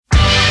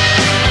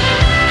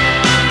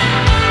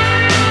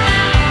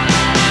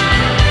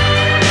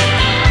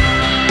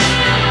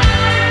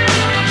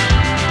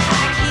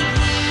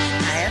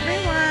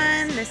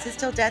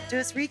Till Death Do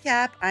Us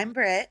Recap. I'm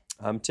Britt.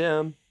 I'm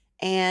Tim.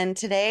 And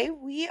today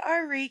we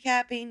are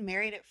recapping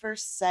Married at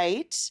First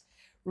Sight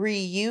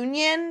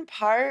Reunion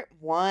Part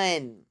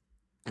 1.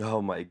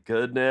 Oh my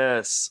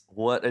goodness.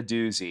 What a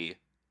doozy.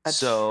 A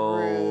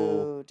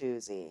true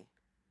doozy.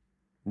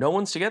 No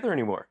one's together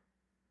anymore.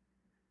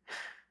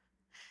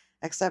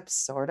 Except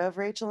sort of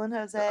Rachel and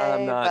Jose.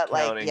 I'm not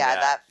counting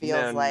that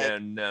feels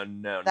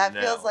No.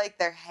 feels like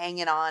they're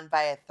hanging on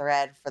by a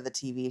thread for the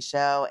TV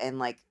show, and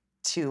like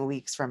 2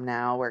 weeks from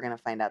now we're gonna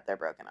find out they're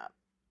broken up.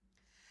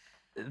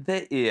 Oh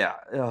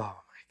my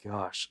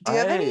gosh. Do you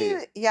have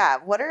any? Yeah.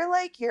 What are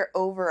like your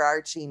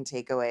overarching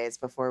takeaways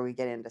before we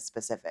get into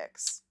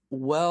specifics?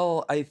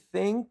 Well, I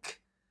think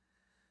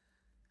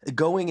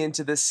going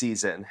into this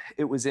season,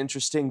 it was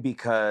interesting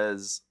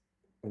because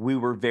we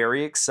were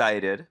very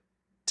excited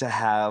to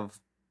have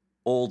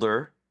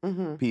older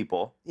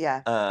people.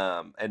 Yeah.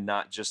 And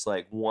not just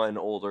like one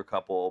older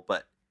couple,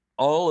 but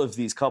all of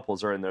these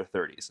couples are in their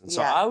 30s. And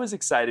so I was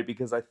excited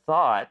because I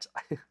thought,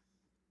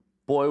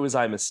 boy, was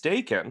I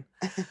mistaken.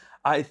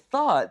 I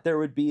thought there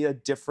would be a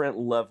different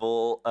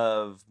level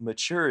of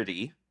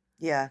maturity.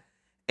 Yeah.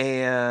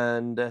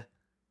 And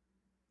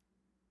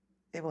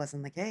it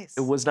wasn't the case.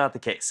 It was not the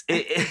case.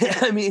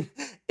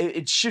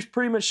 It just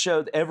pretty much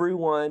showed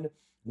everyone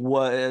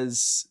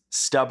was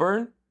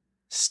stubborn,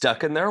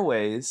 stuck in their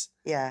ways.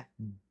 Yeah.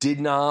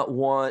 Did not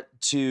want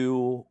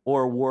to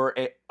or were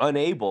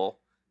unable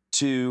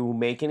to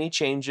make any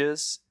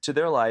changes to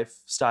their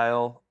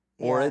lifestyle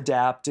or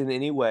adapt in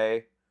any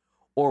way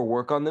or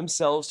work on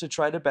themselves to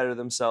try to better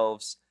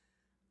themselves.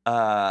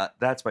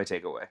 That's my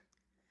takeaway.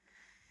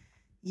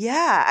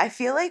 Yeah, I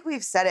feel like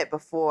we've said it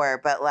before,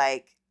 but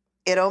like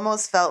it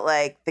almost felt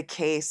like the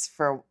case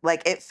for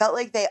like it felt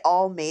like they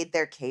all made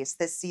their case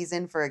this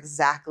season for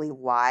exactly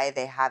why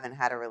they haven't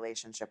had a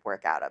relationship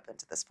work out up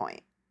until this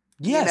point.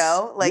 Yes. You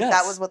know, like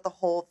that was what the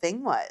whole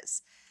thing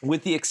was.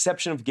 With the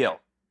exception of Gil.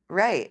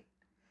 Right.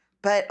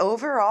 But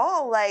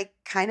overall, like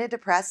kind of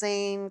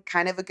depressing,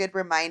 kind of a good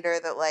reminder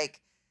that like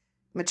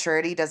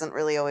maturity doesn't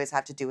really always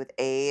have to do with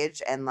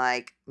age. And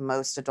like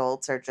most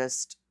adults are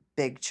just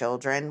big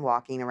children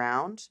walking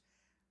around,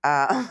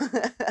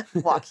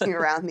 walking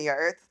around the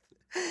earth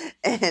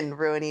and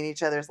ruining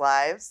each other's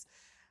lives.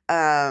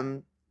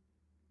 That's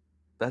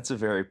a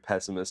very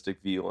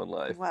pessimistic view on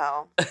life.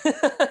 Well,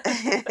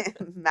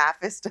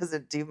 Mathis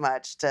doesn't do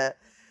much to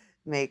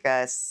make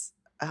us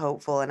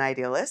hopeful and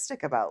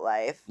idealistic about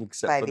life.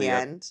 Except by for the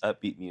end.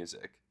 Upbeat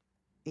music.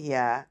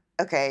 Yeah.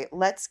 Okay,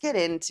 let's get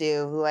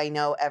into who I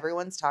know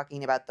everyone's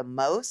talking about the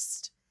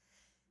most.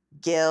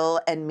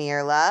 Gil and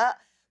Mirla,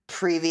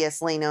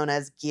 previously known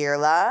as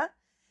Girla.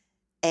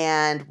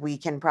 And we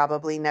can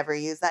probably never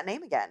use that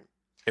name again.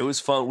 It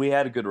was fun. We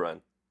had a good run.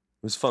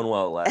 It was fun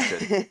while it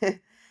lasted.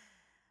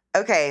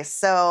 Okay,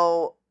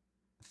 so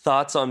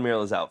thoughts on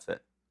Mirla's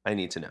outfit? I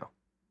need to know.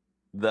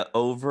 The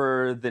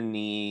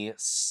over-the-knee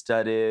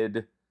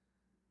studded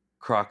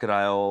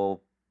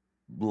crocodile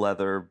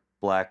leather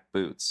black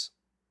boots.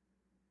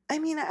 I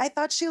mean, I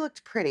thought she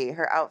looked pretty.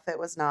 Her outfit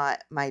was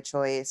not my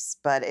choice,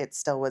 but it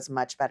still was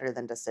much better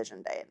than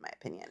Decision Day, in my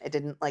opinion. It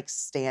didn't like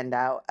stand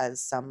out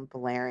as some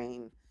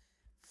blaring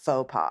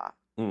faux pas.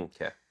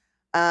 Okay.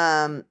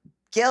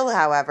 Gil,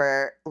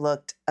 however,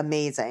 looked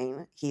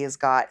amazing. He's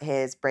got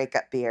his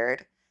breakup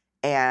beard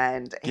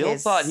and Gil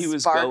his thought he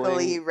was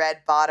sparkly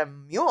red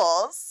bottom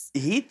mules.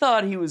 He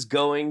thought he was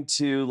going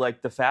to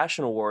like the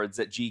fashion awards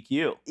at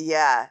GQ.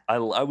 Yeah. I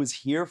was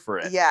here for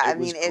it. Yeah, I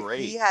mean, if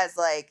he has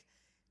like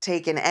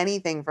taken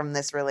anything from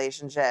this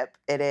relationship,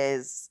 it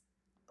is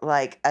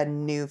like a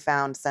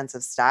newfound sense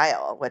of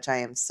style, which I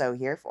am so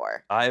here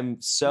for.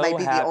 I'm so happy. Might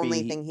be happy. The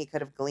only thing he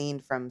could have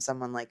gleaned from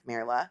someone like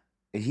Mirla.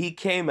 He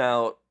came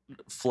out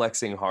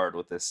flexing hard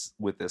with this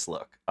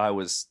look. I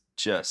was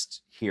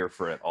just here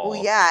for it all.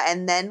 Well, yeah,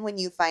 and then when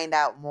you find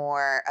out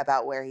more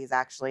about where he's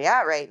actually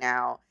at right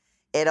now,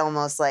 it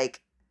almost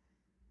like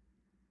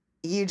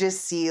you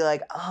just see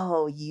like,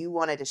 oh, you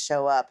wanted to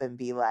show up and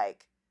be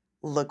like,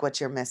 look what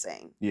you're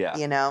missing. Yeah.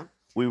 You know?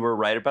 We were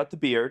right about the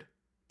beard.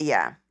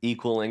 Yeah.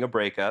 Equaling a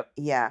breakup.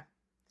 Yeah.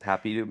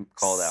 Happy to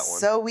call that one.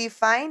 So we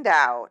find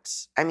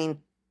out, I mean,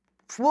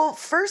 well,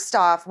 first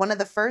off, one of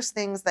the first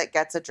things that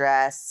gets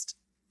addressed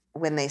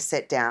when they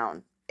sit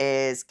down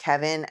is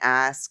Kevin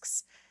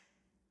asks,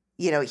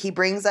 he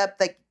brings up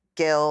that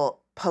Gil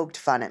poked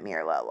fun at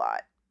Mirla a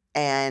lot.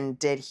 And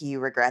did he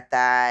regret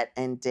that?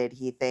 And did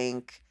he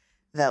think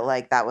that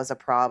like that was a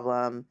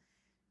problem?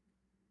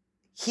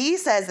 He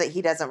says that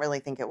he doesn't really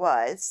think it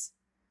was.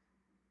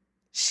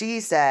 She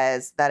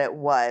says that it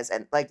was,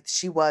 and like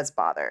she was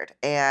bothered.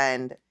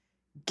 And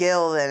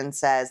Gil then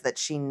says that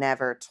she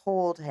never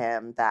told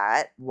him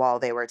that while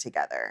they were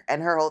together.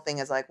 And her whole thing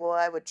is like, well,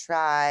 I would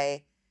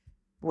try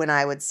when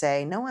I would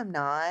say, no, I'm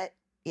not,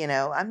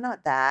 I'm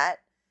not that.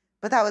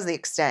 But that was the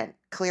extent.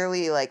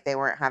 Clearly, like they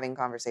weren't having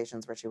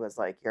conversations where she was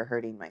like, you're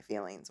hurting my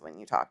feelings when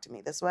you talk to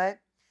me this way.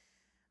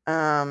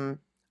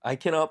 I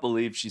cannot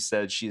believe she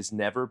said she has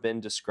never been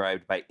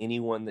described by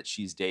anyone that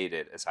she's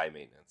dated as high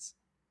maintenance.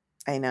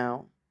 I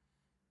know.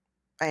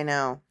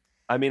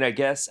 I mean, I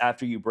guess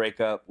after you break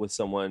up with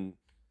someone,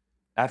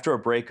 after a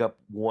breakup,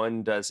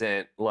 one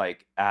doesn't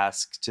like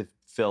ask to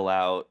fill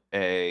out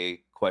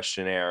a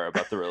questionnaire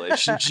about the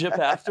relationship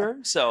after.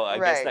 So I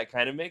guess Right. that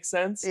kind of makes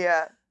sense.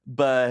 Yeah.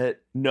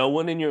 But no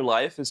one in your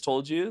life has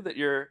told you that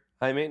you're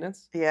high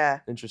maintenance? Yeah.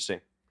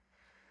 Interesting.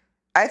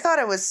 I thought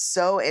it was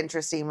so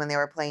interesting when they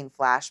were playing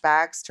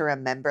flashbacks to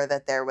remember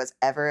that there was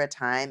ever a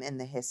time in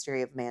the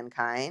history of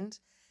mankind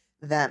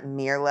that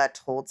Mirla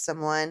told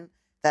someone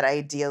that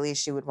ideally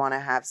she would want to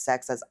have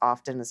sex as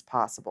often as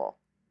possible.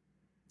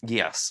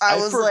 Yes. I I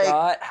was like,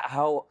 forgot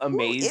how Who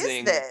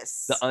amazing is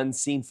this? the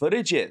unseen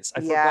footage is. I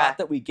Yeah. forgot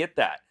that we get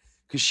that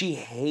because she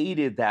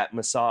hated that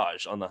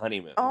massage on the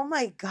honeymoon. Oh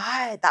my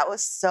God, that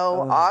was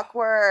so Ugh,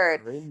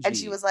 awkward. And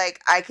she cringy. was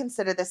like, I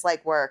consider this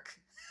like work.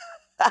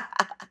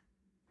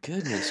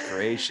 Goodness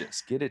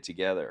gracious, get it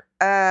together.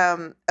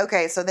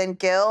 Okay, so then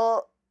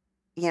Gil,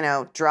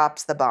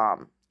 drops the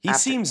bomb. He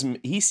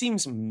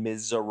seems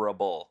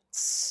miserable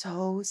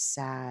So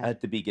sad.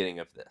 at the beginning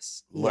of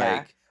this. Yeah.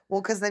 Like,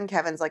 Well, because then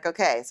Kevin's like,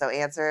 okay, so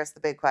answer us the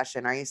big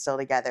question. Are you still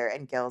together?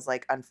 And Gil's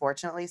like,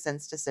 unfortunately,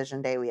 since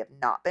decision day, we have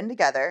not been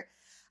together.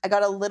 I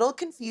got a little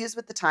confused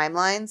with the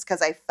timelines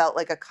because I felt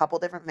like a couple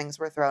different things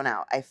were thrown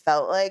out. I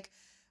felt like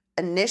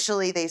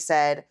initially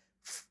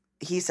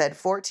he said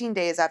 14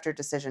 days after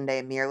decision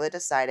day, Mirla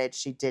decided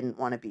she didn't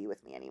want to be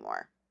with me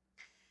anymore.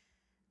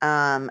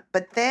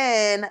 But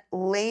then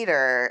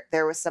later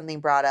there was something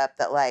brought up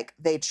that like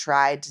they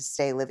tried to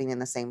stay living in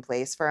the same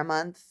place for a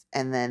month.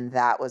 And then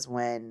that was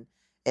when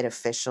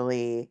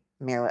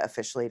Mirla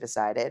officially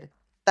decided.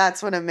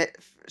 That's when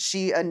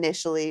she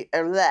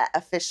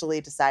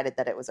officially decided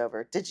that it was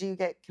over. Did you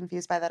get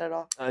confused by that at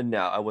all? no,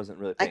 I wasn't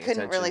really I paying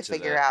couldn't attention really to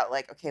figure the out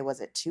like, okay,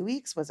 was it 2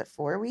 weeks? Was it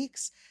 4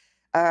 weeks?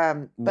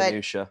 But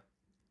minutia.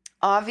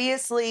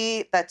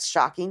 obviously that's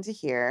shocking to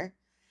hear.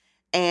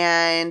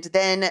 And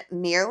then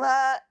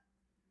Mirla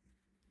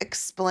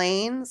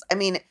explains,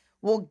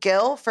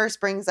 Gil first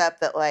brings up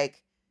that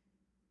like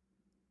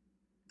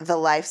the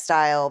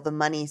lifestyle, the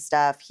money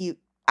stuff,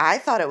 I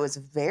thought it was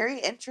very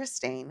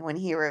interesting when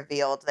he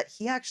revealed that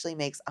he actually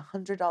makes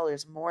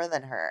 $100 more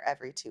than her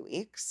every 2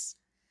 weeks.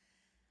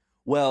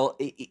 Well,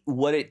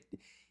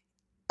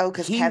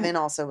 because Kevin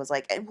also was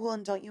like, and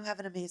don't you have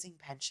an amazing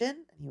pension?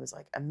 And he was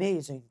like,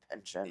 amazing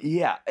pension.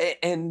 Yeah,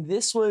 and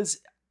this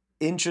was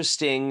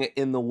interesting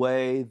in the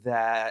way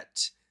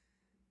that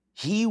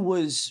he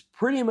was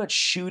pretty much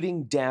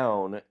shooting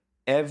down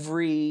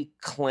every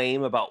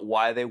claim about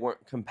why they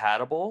weren't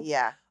compatible.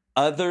 Yeah.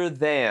 Other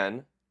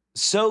than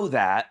so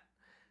that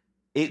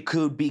it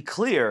could be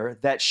clear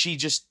that she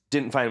just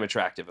didn't find him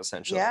attractive,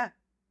 essentially. Yeah.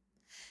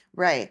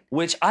 Right.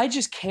 Which I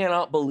just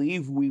cannot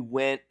believe we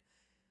went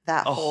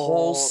that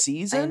whole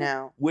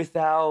season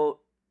without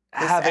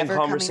having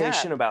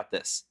conversation about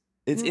this.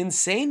 It's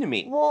insane to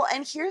me. Well,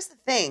 and here's the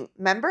thing.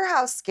 Remember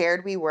how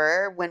scared we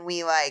were when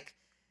we like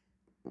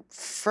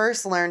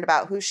first learned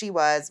about who she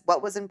was,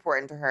 what was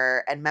important to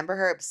her, and remember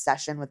her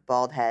obsession with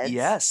bald heads?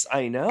 Yes,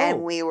 I know.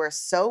 And we were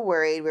so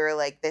worried. We were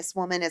like, this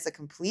woman is a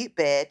complete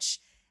bitch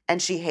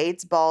and she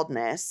hates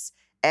baldness.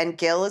 And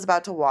Gil is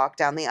about to walk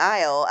down the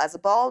aisle as a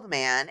bald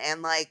man.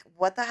 And like,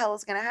 what the hell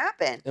is going to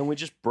happen? And we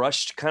just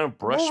brushed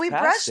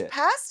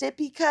past it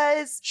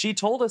because she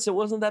told us it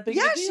wasn't that big a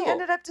deal. Yeah, she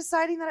ended up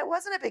deciding that it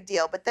wasn't a big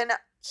deal. But then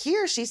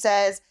here she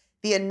says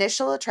the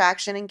initial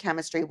attraction and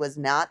chemistry was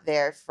not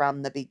there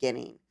from the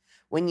beginning.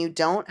 When you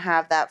don't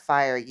have that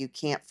fire, you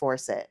can't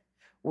force it.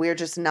 We're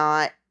just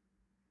not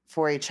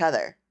for each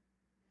other.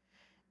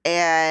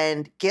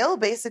 And Gil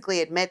basically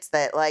admits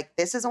that, like,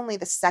 this is only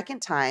the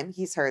second time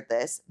he's heard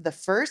this, the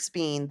first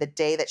being the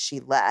day that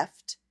she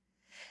left.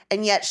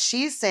 And yet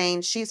she's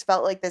saying she's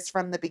felt like this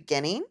from the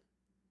beginning.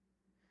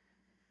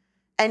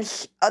 And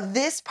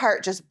this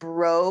part just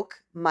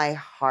broke my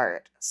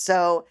heart.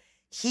 So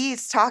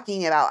he's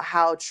talking about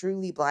how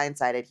truly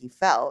blindsided he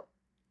felt.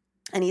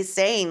 And he's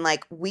saying,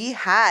 like, we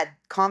had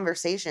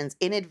conversations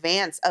in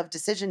advance of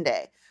decision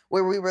day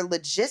where we were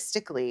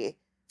logistically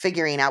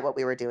figuring out what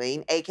we were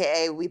doing,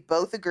 aka we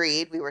both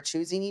agreed we were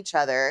choosing each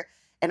other,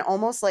 and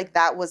almost like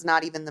that was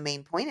not even the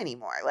main point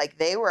anymore. Like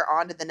they were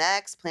on to the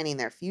next, planning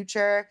their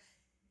future.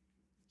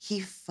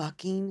 He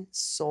fucking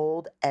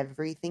sold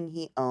everything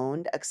he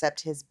owned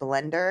except his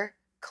blender,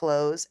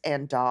 clothes,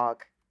 and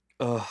dog.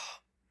 Ugh.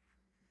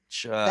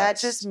 That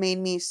just made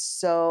me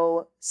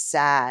so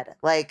sad.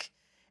 Like,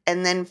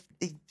 and then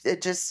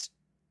it just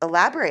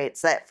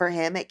elaborates that for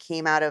him it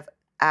came out of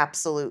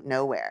absolute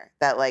nowhere,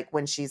 that like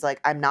when she's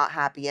like, I'm not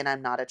happy and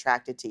I'm not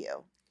attracted to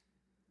you.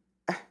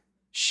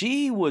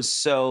 She was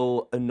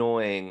so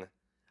annoying.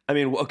 I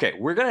mean, okay,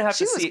 we're gonna have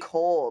to see. She was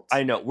cold.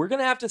 I know. We're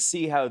gonna have to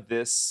see how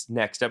this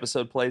next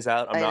episode plays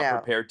out. I'm not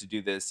prepared to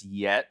do this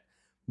yet,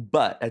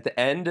 but at the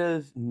end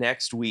of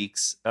next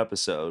week's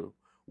episode,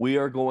 we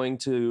are going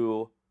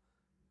to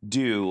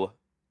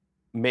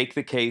make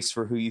the case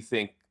for who you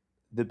think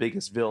the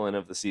biggest villain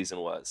of the season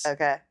was.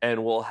 Okay.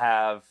 And we'll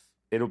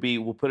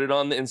put it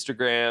on the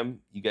Instagram.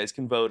 You guys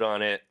can vote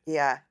on it.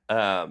 Yeah.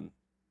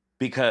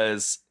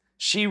 Because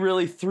she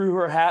really threw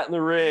her hat in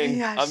the ring.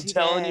 Yeah, I'm she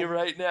telling did. you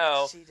right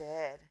now. She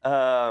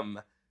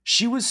did.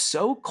 She was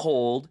so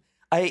cold.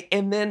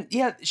 And then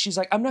she's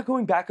like, I'm not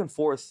going back and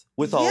forth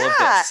with all of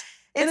this.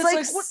 And it's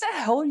like, what the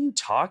hell are you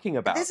talking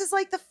about? This is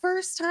like the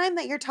first time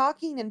that you're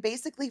talking in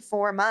basically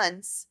 4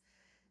 months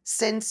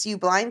since you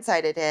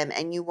blindsided him,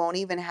 and you won't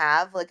even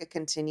have like a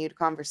continued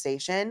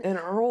conversation. And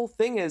her whole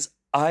thing is,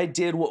 I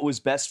did what was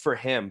best for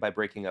him by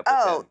breaking up with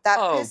him. Oh,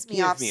 that pissed me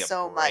off give me a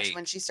so much break.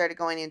 when she started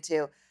going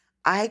into,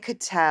 I could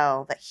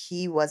tell that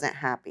he wasn't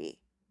happy.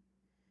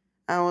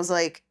 I was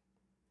like,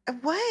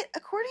 what?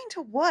 According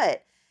to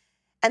what?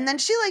 And then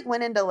she like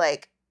went into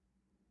like,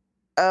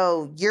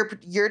 oh,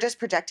 you're just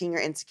projecting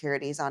your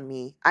insecurities on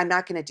me. I'm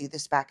not going to do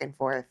this back and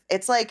forth.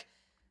 It's like,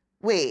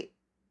 wait,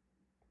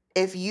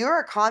 if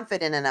you're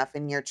confident enough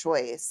in your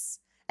choice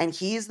and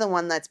he's the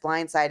one that's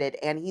blindsided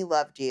and he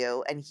loved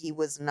you and he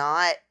was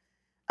not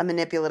a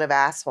manipulative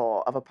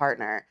asshole of a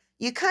partner,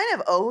 you kind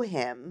of owe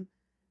him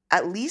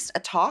at least a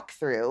talk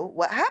through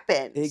what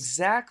happened.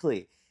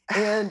 Exactly.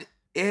 And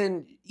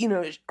you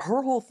know,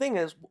 her whole thing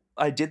is,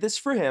 I did this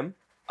for him.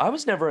 I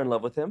was never in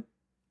love with him.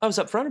 I was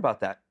upfront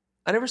about that.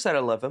 I never said I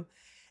love him.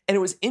 And it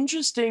was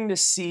interesting to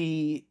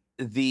see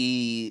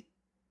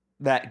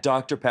that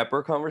Dr.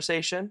 Pepper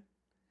conversation,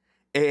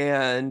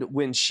 and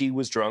when she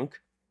was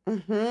drunk.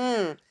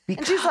 Mm-hmm.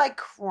 And she's like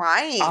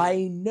crying.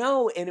 I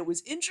know. And it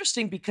was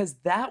interesting because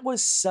that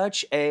was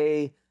such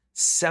a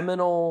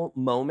seminal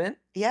moment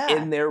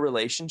in their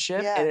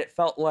relationship. Yeah. And it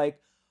felt like,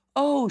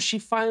 oh, she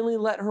finally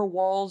let her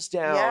walls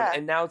down. Yeah.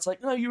 And now it's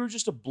like, no, you were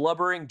just a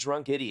blubbering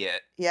drunk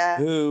idiot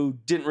who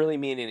didn't really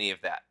mean any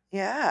of that.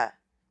 Yeah.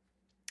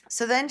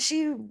 So then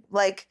she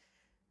like,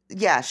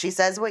 she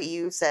says what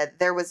you said.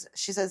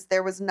 She says,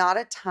 there was not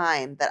a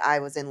time that I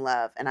was in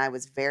love, and I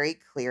was very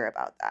clear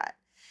about that.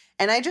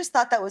 And I just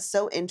thought that was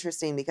so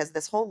interesting because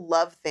this whole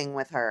love thing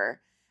with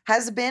her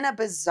has been a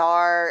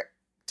bizarre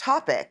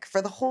topic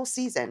for the whole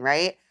season,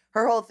 right?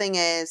 Her whole thing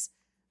is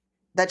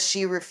that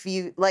she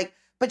refused,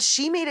 but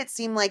she made it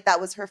seem like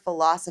that was her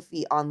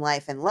philosophy on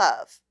life and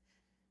love,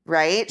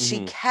 right? Mm-hmm.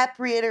 She kept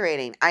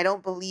reiterating, I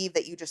don't believe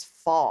that you just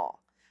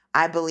fall.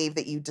 I believe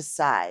that you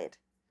decide.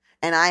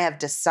 And I have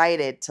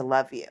decided to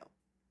love you.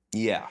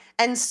 Yeah.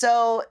 And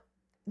so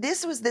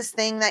this was this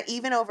thing that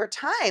even over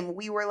time,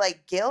 we were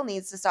like, Gail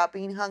needs to stop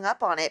being hung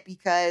up on it,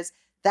 because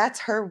that's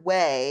her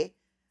way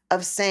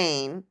of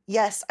saying,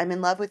 yes, I'm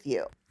in love with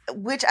you.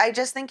 Which I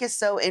just think is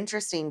so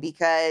interesting,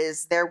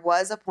 because there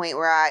was a point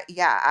where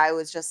I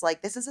was just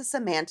like, this is a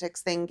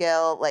semantics thing,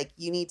 Gil. Like,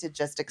 you need to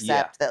just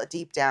accept that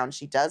deep down,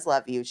 she does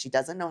love you. She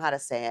doesn't know how to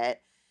say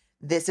it.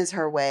 This is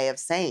her way of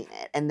saying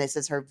it. And this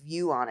is her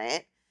view on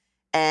it.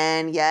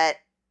 And yet,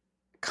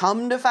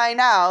 come to find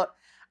out,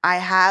 I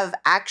have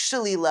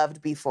actually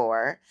loved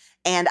before,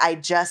 and I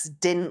just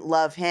didn't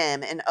love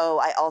him. And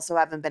I also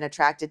haven't been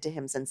attracted to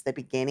him since the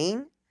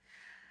beginning.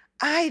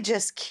 I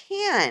just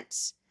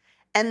can't.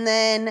 And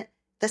then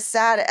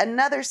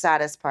another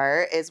saddest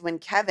part is when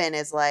Kevin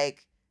is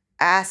like,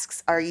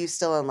 asks, are you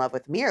still in love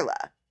with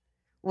Mirla?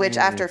 Which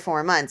after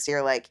 4 months,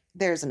 you're like,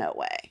 there's no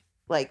way.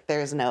 Like,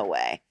 there's no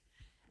way.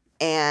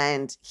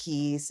 And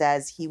he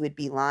says he would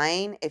be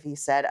lying if he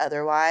said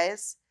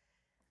otherwise.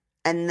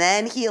 And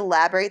then he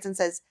elaborates and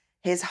says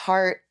his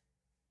heart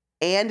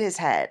and his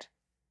head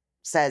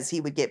says he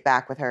would get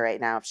back with her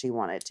right now if she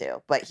wanted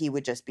to, but he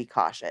would just be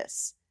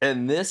cautious.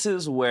 And this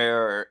is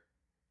where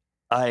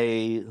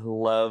I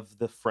love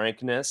the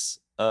frankness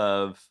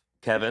of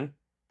Kevin,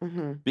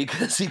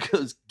 because he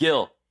goes,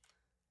 Gil,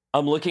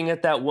 I'm looking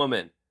at that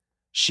woman.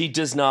 She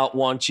does not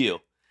want you.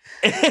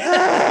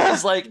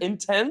 It's like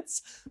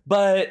intense,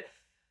 but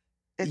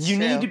you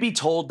need to be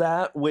told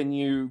that when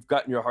you've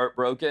gotten your heart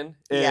broken.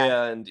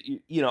 And,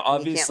 you know,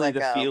 obviously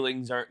the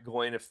feelings aren't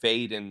going to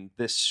fade in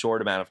this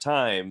short amount of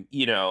time,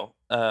 you know.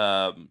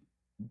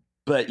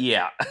 But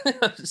yeah,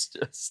 it's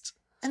just.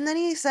 And then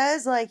he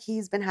says, like,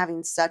 he's been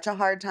having such a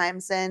hard time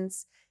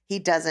since. He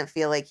doesn't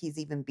feel like he's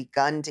even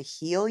begun to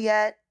heal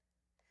yet.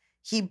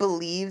 He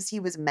believes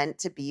he was meant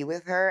to be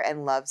with her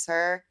and loves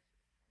her.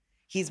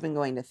 He's been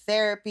going to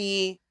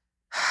therapy.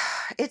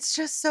 It's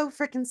just so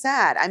freaking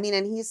sad. I mean,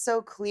 and he's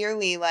so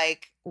clearly,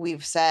 like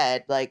we've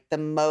said, like the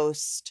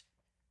most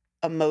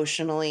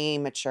emotionally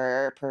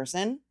mature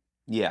person.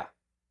 Yeah.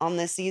 On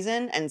this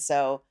season. And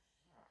so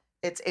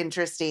it's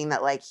interesting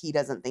that like he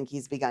doesn't think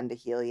he's begun to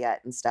heal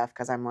yet and stuff,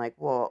 because I'm like,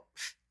 well,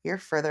 you're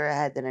further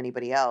ahead than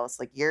anybody else.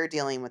 Like, you're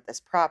dealing with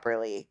this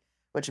properly,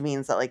 which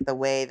means that like the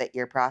way that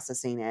you're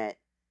processing it,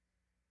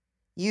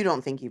 you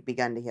don't think you've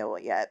begun to heal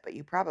it yet, but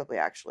you probably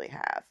actually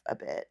have a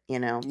bit, you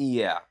know?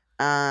 Yeah.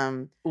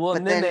 Well,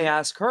 and then they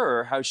ask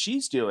her how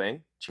she's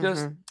doing. She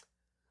goes,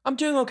 I'm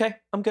doing okay.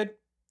 I'm good.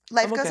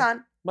 Life goes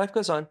on. Life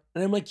goes on.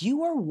 And I'm like,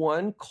 you are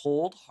one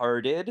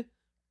cold-hearted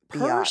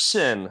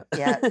person.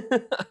 Yeah.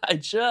 I'm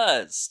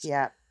just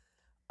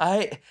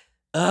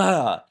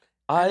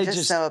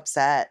so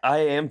upset. I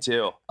am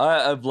too.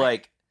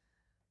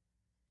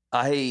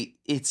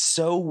 It's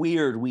so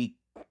weird. We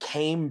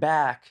came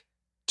back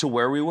to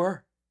where we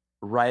were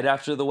right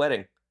after the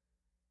wedding,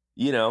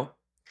 you know?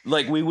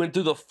 Like, we went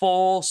through the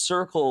full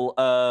circle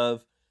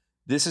of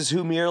this is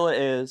who Mirla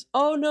is.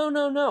 Oh,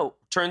 no.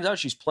 Turns out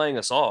she's playing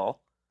us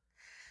all.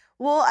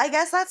 Well, I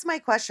guess that's my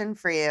question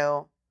for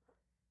you.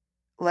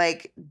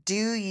 Like,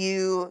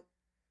 does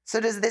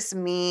this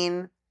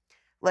mean,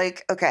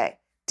 like, okay,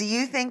 do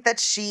you think that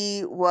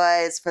she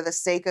was, for the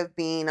sake of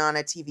being on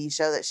a TV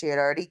show that she had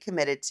already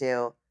committed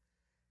to,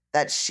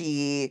 that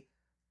she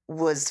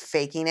was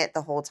faking it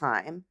the whole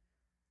time?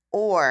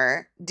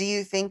 Or do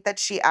you think that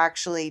she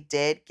actually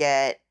did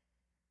get,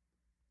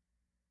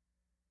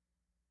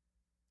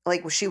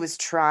 like, she was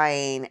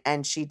trying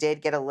and she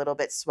did get a little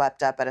bit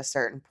swept up at a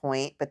certain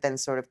point, but then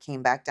sort of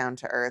came back down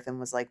to earth and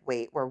was like,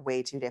 wait, we're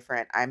way too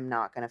different. I'm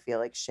not going to feel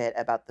like shit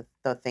about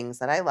the things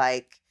that I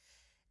like.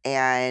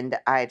 And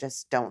I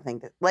just don't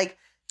think that, like,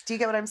 do you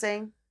get what I'm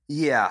saying?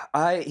 Yeah,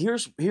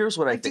 here's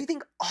what I Like, do you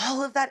think. think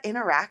all of that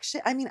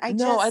interaction? I mean, I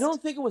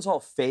don't think it was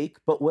all fake,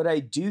 but what I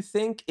do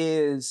think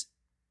is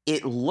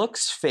it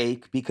looks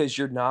fake because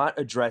you're not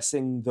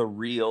addressing the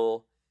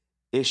real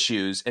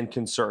issues and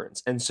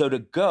concerns. And so to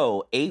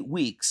go 8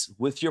 weeks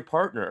with your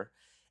partner,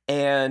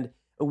 and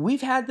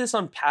we've had this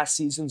on past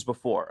seasons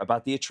before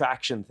about the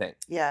attraction thing.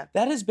 Yeah.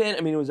 That has been,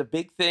 I mean, it was a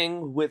big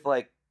thing with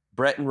like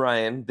Brett and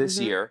Ryan this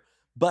year,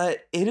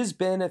 but it has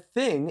been a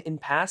thing in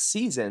past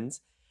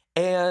seasons,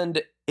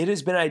 and it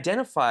has been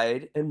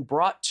identified and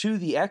brought to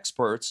the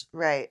experts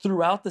Right.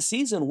 throughout the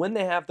season when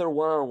they have their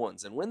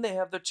one-on-ones and when they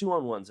have their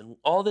two-on-ones and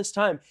all this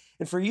time.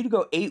 And for you to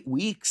go 8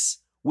 weeks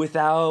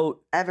without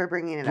Ever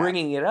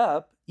bringing it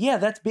up, yeah,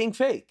 that's being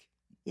fake.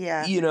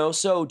 Yeah. You know,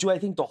 so do I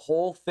think the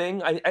whole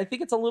thing? I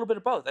think it's a little bit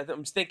of both. I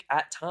think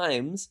at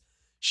times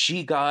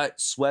she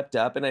got swept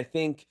up, and I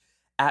think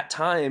at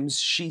times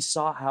she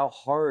saw how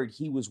hard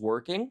he was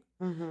working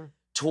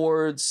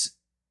towards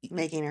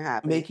Making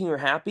her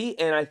happy.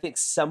 And I think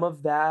some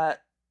of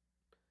that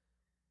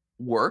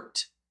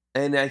worked.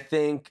 And I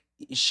think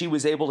she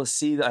was able to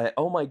see that,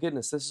 oh my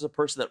goodness, this is a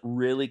person that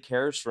really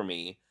cares for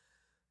me.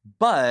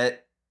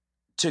 But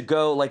to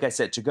go, like I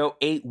said, to go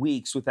 8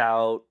 weeks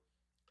without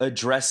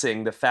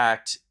addressing the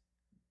fact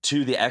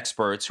to the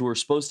experts who are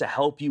supposed to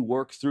help you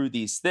work through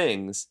these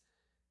things,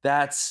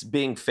 that's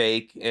being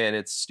fake and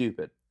it's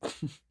stupid.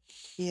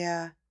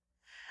 Yeah.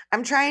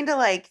 I'm trying to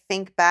like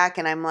think back,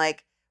 and I'm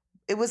like,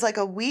 it was like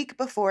a week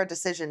before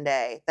decision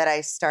day that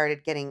I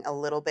started getting a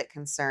little bit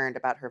concerned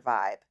about her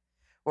vibe,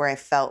 where I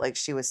felt like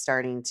she was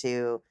starting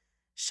to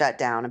shut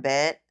down a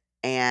bit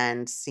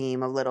and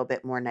seem a little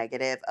bit more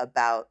negative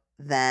about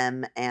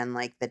them and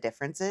like the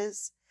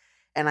differences.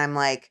 And I'm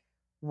like,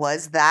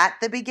 was that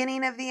the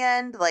beginning of the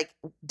end? Like,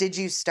 did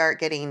you start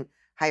getting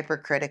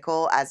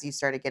hypercritical as you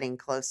started getting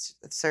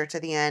closer to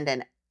the end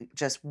and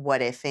just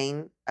what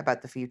ifing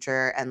about the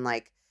future and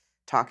like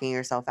talking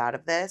yourself out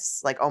of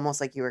this? Like,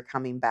 almost like you were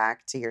coming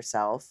back to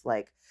yourself,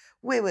 like,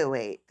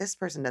 wait, this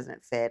person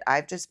doesn't fit.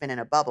 I've just been in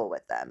a bubble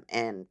with them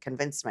and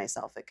convinced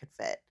myself it could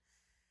fit.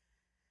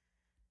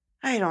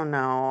 I don't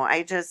know.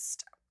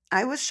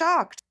 I was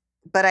shocked.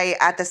 But I,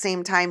 at the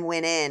same time,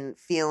 went in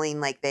feeling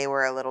like they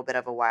were a little bit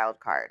of a wild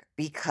card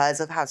because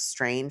of how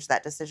strange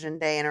that decision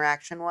day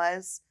interaction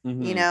was,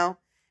 you know?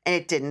 And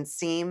it didn't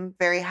seem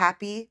very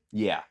happy.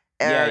 Yeah.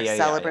 Or Yeah,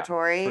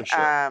 celebratory. for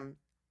sure.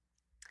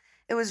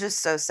 It was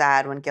just so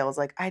sad when Gil's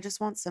like, I just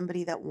want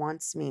somebody that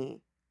wants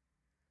me.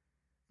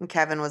 And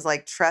Kevin was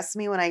like, trust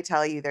me when I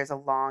tell you there's a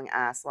long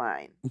ass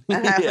line.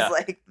 And I was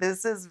like,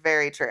 this is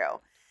very true.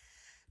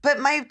 But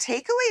my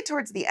takeaway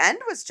towards the end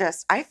was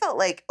just, I felt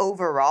like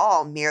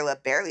overall,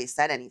 Mirla barely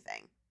said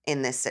anything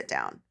in this sit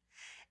down.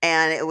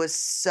 And it was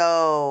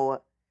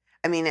so,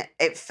 I mean,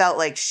 it felt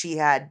like she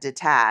had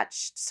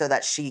detached so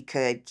that she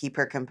could keep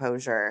her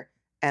composure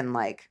and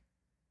like,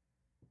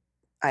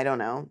 I don't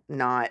know,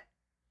 not.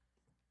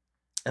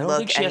 I don't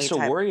think she has to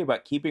worry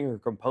about keeping her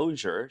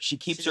composure. She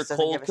keeps her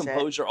cold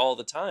composure all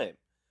the time.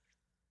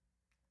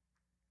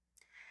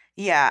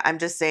 Yeah, I'm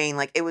just saying,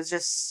 like, it was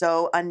just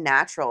so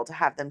unnatural to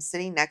have them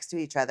sitting next to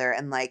each other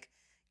and, like,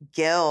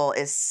 Gil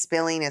is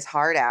spilling his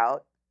heart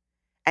out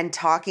and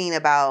talking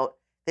about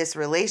this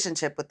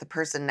relationship with the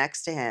person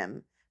next to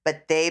him,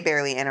 but they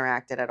barely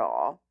interacted at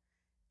all,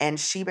 and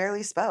she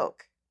barely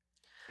spoke.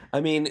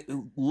 I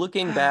mean,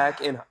 looking back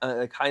in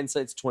like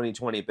hindsight's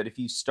 2020, but if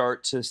you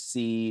start to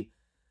see,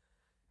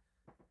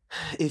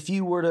 if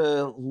you were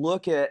to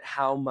look at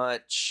how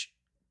much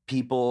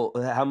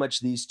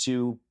these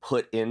two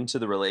put into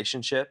the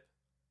relationship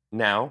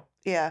now.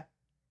 Yeah.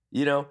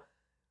 You know,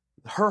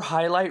 her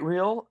highlight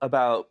reel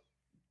about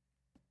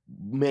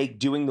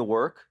doing the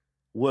work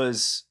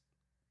was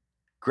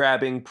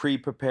grabbing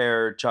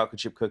pre-prepared chocolate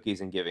chip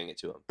cookies and giving it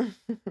to him.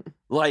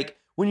 Like,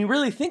 when you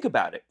really think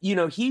about it, you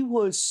know, he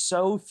was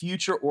so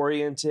future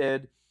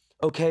oriented.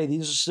 Okay,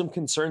 these are some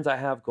concerns I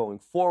have going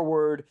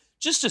forward.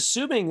 Just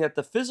assuming that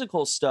the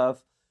physical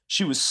stuff,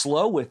 she was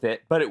slow with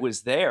it, but it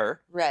was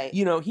there. Right.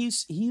 You know,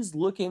 he's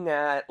looking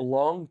at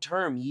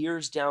long-term,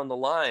 years down the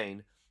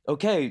line.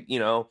 Okay, you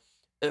know,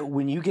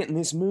 when you get in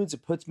these moods,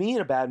 it puts me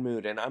in a bad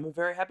mood, and I'm a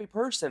very happy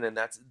person, and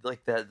that's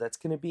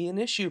going to be an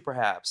issue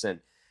perhaps.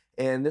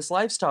 And this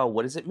lifestyle,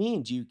 what does it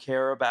mean? Do you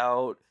care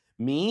about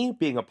me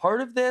being a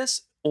part of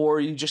this, or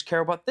you just care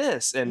about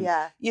this? And,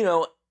 Yeah.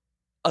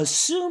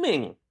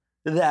 Assuming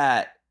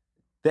that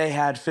they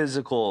had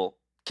physical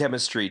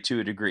chemistry to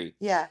a degree,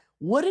 Yeah.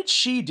 what did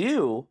she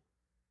do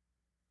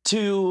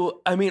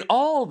to,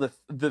 all the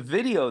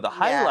video, the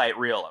highlight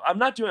reel? I'm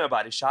not doing a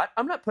body shot.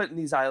 I'm not putting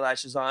these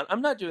eyelashes on.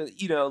 I'm not doing,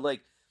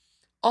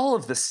 all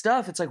of the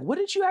stuff. It's like, what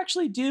did you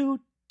actually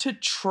do to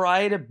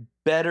try to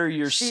better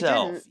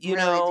yourself? She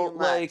didn't really do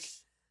much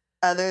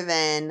other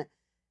than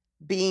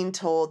being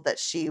told that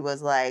she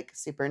was like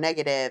super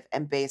negative,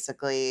 and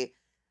basically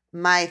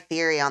my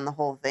theory on the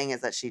whole thing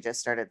is that she just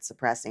started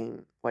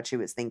suppressing what she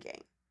was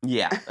thinking.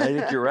 Yeah, I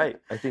think you're right.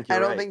 I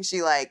don't think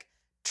she like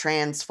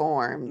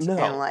transformed No.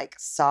 and like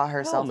saw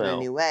herself in a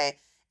new way.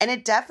 And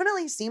it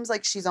definitely seems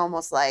like she's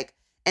almost like,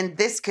 and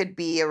this could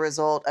be a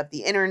result of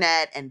the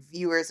internet and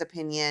viewers'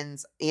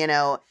 opinions,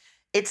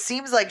 it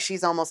seems like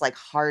she's almost like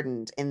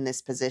hardened in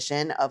this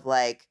position of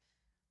like,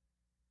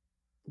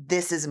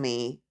 this is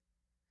me.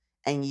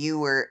 And you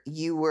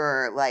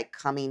were like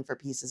coming for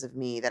pieces of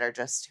me that are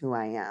just who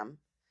I am.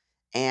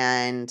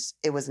 And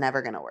it was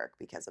never going to work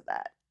because of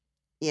that,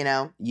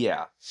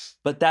 Yeah.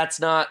 But that's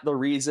not the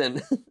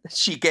reason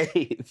she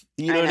gave.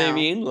 You know what I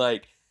mean?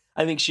 Like,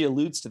 I think she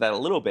alludes to that a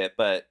little bit,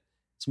 but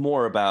it's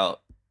more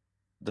about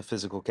the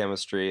physical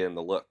chemistry and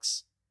the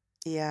looks.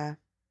 Yeah.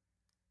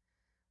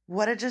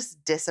 What a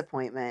just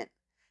disappointment.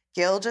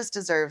 Gil just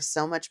deserves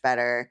so much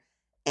better.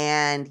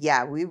 And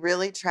yeah, we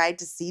really tried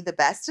to see the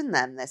best in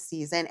them this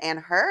season and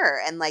her,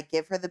 and like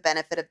give her the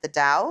benefit of the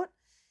doubt.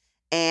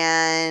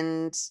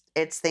 And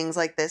it's things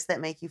like this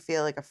that make you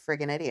feel like a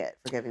friggin' idiot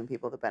for giving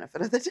people the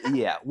benefit of the doubt.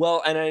 Yeah.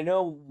 Well, and I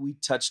know we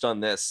touched on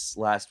this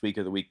last week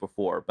or the week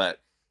before,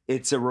 but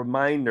it's a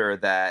reminder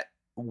that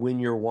when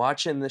you're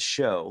watching the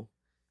show,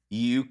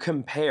 you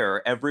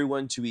compare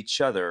everyone to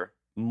each other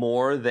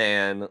more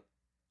than,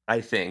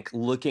 I think,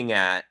 looking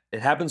at,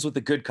 it happens with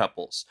the good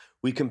couples.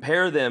 We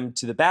compare them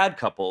to the bad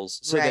couples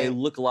so they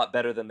look a lot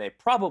better than they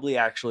probably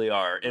actually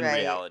are in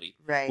reality.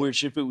 Right.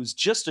 Which if it was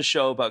just a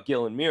show about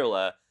Gil and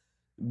Mirla,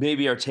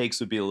 maybe our takes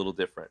would be a little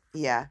different.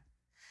 Yeah.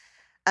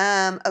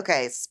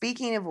 Okay,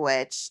 speaking of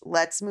which,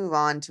 let's move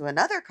on to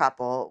another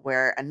couple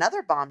where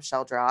another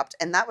bombshell dropped.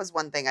 And that was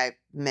one thing I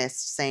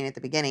missed saying at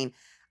the beginning.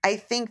 I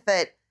think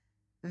that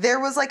there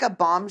was like a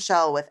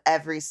bombshell with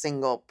every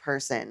single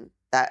person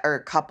or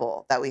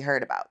couple that we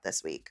heard about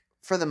this week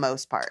for the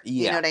most part.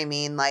 Yeah. You know what I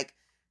mean? Like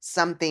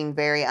something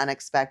very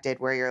unexpected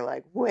where you're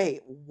like,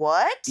 wait,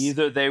 what?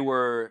 Either they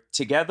were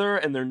together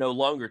and they're no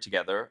longer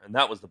together, and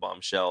that was the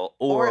bombshell,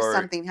 or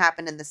something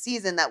happened in the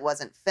season that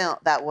wasn't filmed,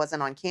 that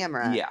wasn't on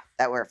camera,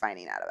 that we're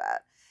finding out about.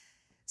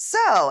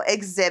 So,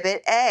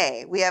 Exhibit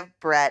A, we have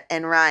Brett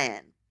and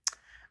Ryan.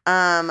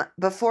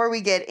 Before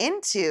we get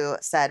into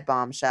said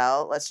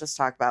bombshell, let's just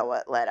talk about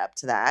what led up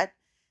to that.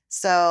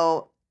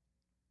 So,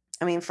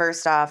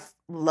 first off,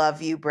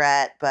 love you,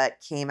 Brett, but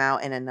came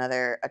out in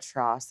another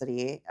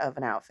atrocity of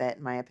an outfit,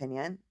 in my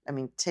opinion.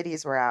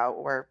 Titties were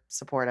out. We're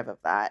supportive of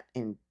that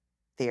in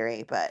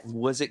theory, but...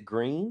 Was it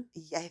green?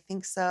 Yeah, I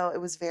think so. It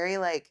was very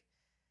like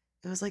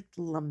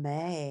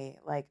lame.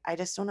 Like, I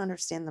just don't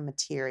understand the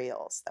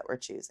materials that we're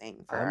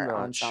choosing for our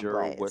I'm not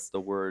sure what the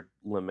word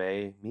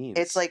lame means.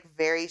 It's like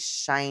very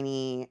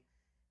shiny,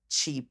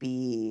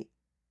 cheapy,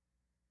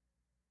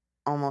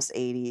 almost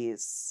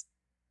 80s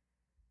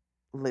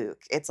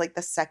Luke. It's like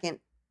the second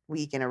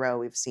week in a row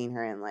we've seen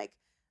her in like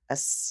a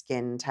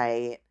skin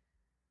tight,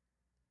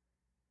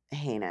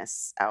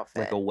 heinous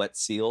outfit. Like a Wet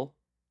Seal?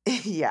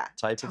 Yeah.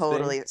 Type of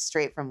totally thing?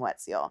 Straight from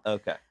Wet Seal.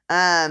 Okay.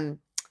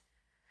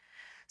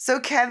 So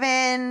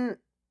Kevin,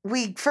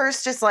 we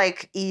first just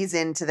like ease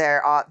into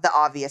the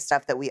obvious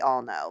stuff that we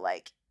all know.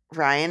 Like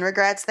Ryan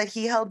regrets that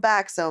he held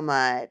back so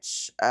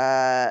much.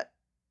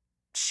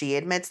 She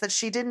admits that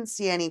she didn't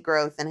see any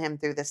growth in him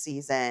through the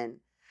season.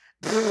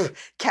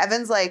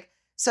 Kevin's like,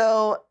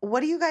 so what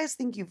do you guys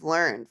think you've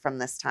learned from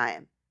this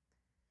time?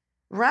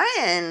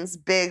 Ryan's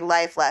big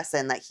life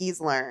lesson that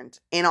he's learned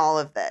in all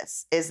of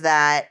this is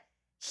that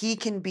he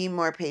can be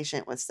more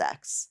patient with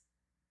sex.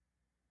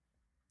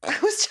 I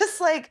was just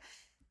like,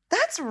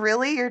 that's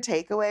really your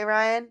takeaway,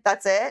 Ryan?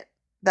 That's it?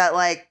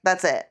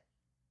 That's it.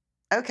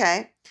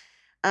 Okay.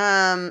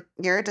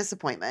 You're a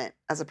disappointment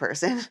as a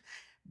person.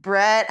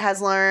 Brett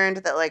has learned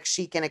that like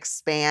she can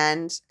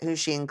expand who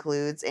she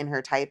includes in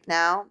her type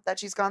now that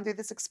she's gone through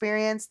this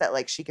experience, that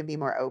like she can be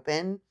more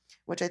open,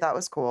 which I thought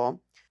was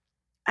cool.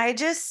 I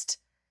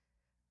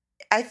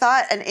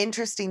thought an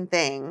interesting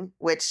thing,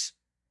 which,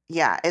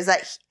 is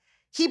that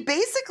he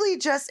basically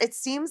it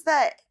seems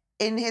that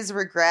in his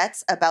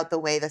regrets about the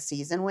way the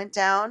season went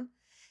down,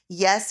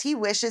 yes, he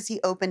wishes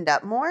he opened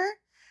up more,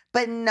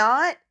 but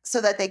not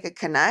so that they could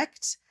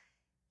connect.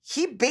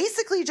 He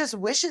basically just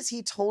wishes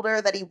he told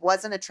her that he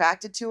wasn't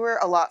attracted to her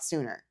a lot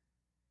sooner.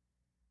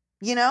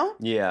 You know?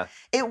 Yeah.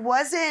 It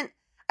wasn't,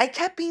 I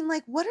kept being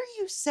like, what are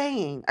you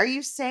saying? Are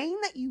you saying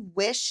that you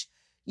wish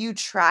you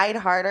tried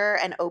harder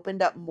and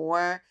opened up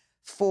more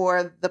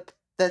for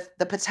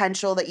the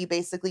potential that you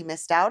basically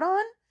missed out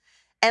on?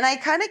 And I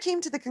kind of came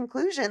to the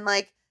conclusion,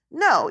 like,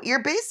 no,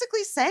 you're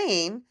basically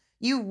saying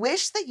you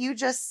wish that you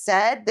just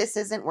said this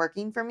isn't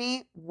working for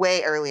me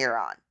way earlier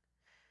on.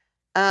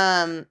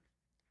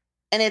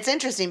 And it's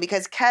interesting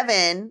because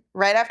Kevin,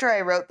 right after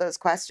I wrote those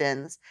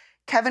questions,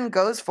 Kevin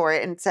goes for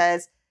it and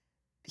says,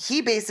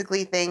 he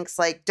basically thinks,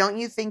 like, don't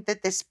you think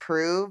that this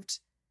proved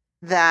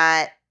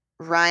that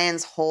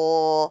Ryan's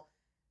whole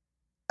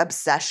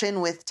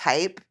obsession with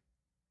type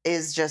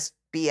is just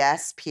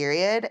BS,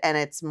 period? And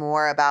it's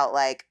more about,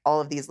 like, all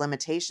of these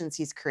limitations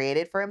he's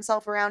created for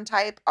himself around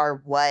type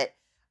are what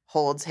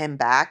holds him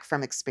back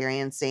from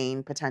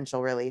experiencing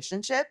potential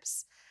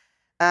relationships.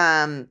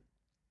 And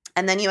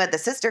then you had the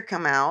sister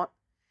come out,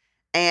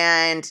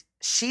 and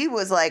she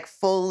was like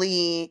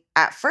fully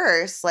at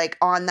first, like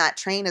on that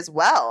train as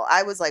well.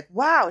 I was like,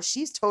 wow,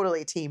 she's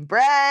totally Team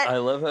Brett. I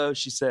love how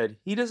she said,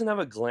 he doesn't have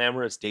a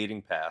glamorous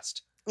dating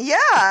past.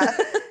 Yeah.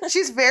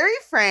 She's very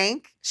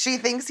frank. She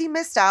thinks he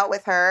missed out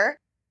with her.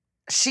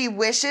 She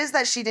wishes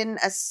that she didn't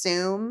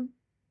assume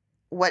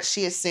what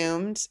she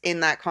assumed in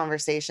that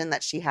conversation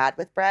that she had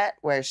with Brett,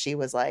 where she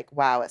was like,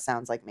 wow, it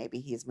sounds like maybe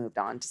he's moved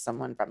on to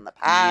someone from the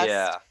past.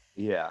 Yeah.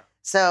 Yeah.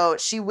 So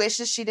she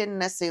wishes she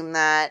didn't assume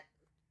that.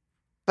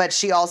 But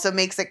she also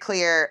makes it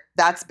clear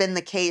that's been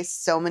the case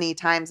so many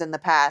times in the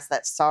past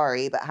that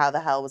sorry, but how the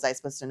hell was I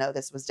supposed to know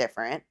this was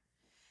different?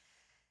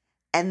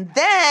 And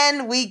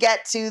then we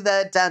get to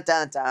the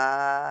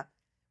dun-dun-dun,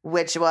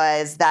 which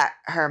was that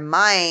her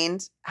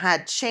mind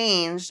had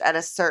changed at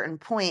a certain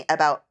point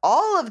about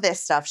all of this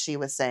stuff she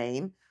was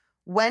saying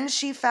when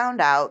she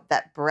found out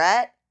that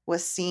Brett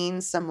was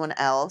seeing someone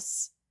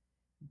else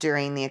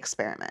during the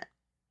experiment.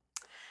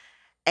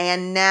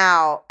 And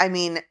now, I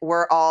mean,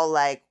 we're all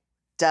like,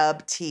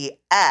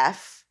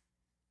 WTF.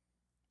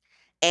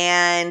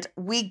 And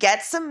we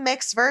get some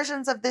mixed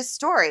versions of this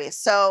story.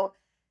 So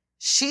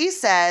she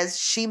says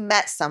she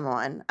met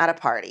someone at a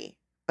party,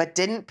 but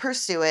didn't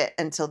pursue it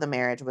until the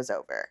marriage was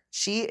over.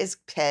 She is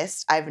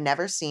pissed. I've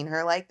never seen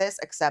her like this,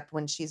 except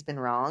when she's been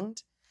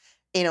wronged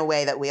in a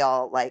way that we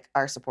all like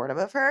are supportive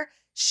of her.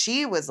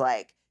 She was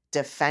like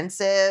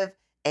defensive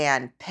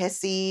and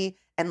pissy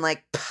and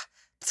like,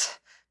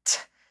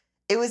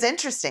 it was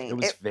interesting. It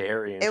was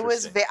very interesting. It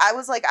was. I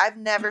was like, I've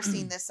never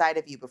seen this side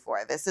of you before.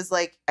 This is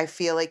like, I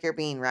feel like you're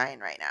being Ryan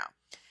right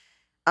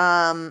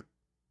now.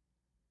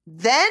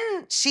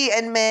 Then she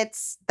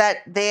admits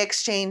that they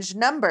exchanged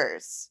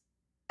numbers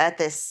at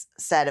this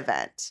said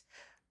event,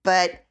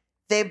 but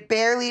they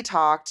barely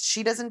talked.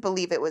 She doesn't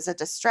believe it was a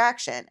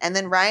distraction. And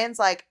then Ryan's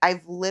like,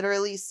 I've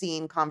literally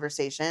seen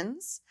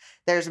conversations.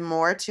 There's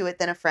more to it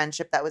than a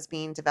friendship that was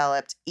being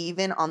developed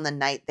even on the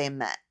night they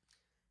met.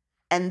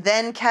 And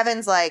then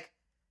Kevin's like,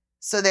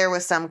 so there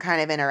was some kind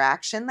of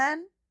interaction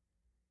then?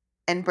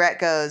 And Brett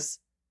goes,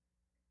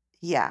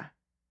 yeah.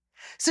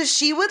 So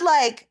she would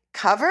like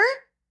cover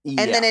and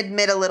then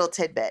admit a little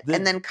tidbit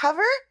and then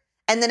cover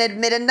and then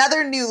admit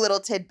another new little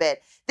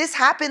tidbit. This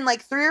happened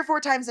like 3 or 4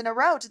 times in a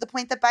row to the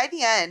point that by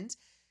the end,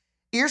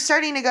 you're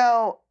starting to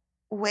go,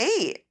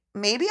 wait,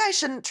 maybe I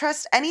shouldn't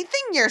trust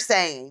anything you're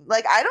saying.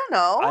 Like, I don't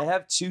know. I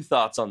have 2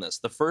 thoughts on this.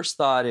 The first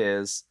thought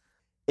is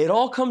it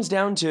all comes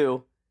down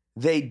to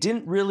they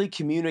didn't really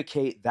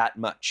communicate that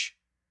much.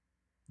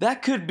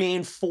 That could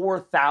mean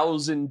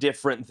 4,000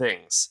 different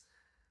things.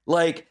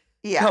 Like,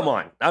 come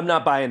on, I'm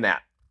not buying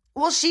that.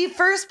 Well, she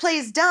first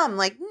plays dumb.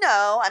 Like,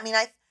 no,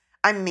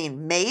 I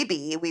mean,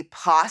 maybe we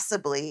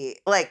possibly,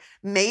 like,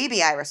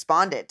 maybe I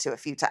responded to a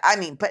few times. I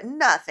mean, but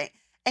nothing.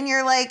 And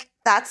you're like,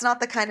 that's not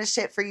the kind of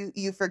shit for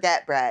you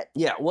forget, Brett.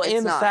 Yeah, well,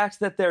 and the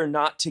fact that they're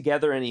not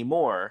together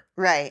anymore.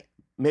 Right.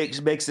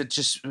 Makes it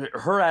just,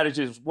 her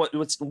attitude is,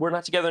 we're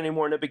not together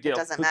anymore, no big deal.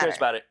 Who cares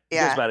about it? Yeah.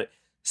 Who cares about it?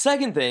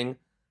 Second thing,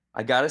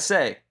 I gotta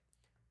say,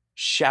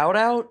 shout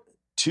out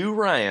to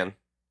Ryan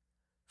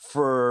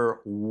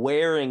for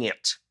wearing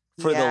it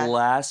for the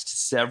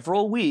last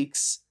several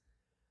weeks.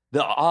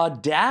 The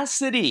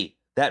audacity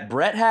that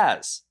Brett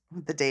has.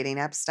 The dating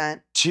app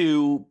stunt.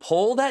 To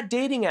pull that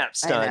dating app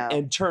stunt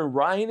and turn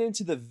Ryan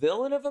into the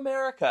villain of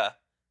America,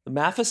 the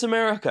Mathis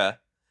America,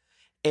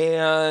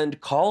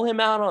 and call him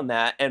out on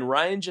that, and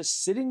Ryan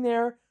just sitting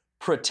there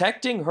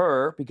protecting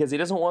her because he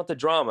doesn't want the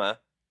drama.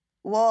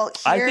 Well,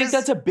 I think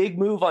that's a big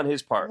move on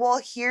his part. Well,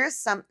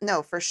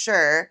 no, for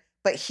sure,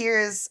 but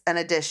here's an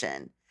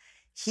addition.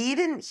 He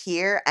didn't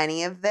hear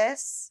any of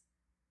this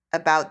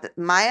about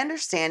my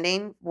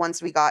understanding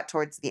once we got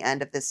towards the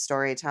end of this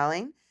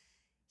storytelling.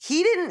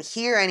 He didn't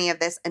hear any of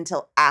this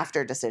until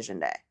after decision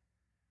day.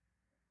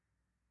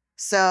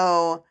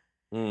 So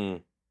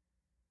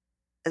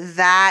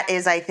that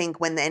is, I think,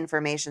 when the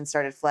information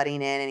started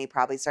flooding in and he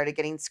probably started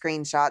getting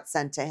screenshots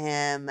sent to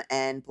him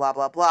and blah,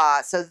 blah,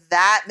 blah. So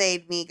that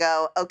made me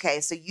go,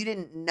 okay, so you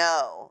didn't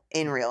know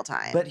in real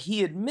time. But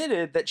he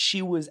admitted that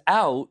she was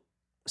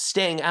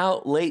staying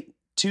out late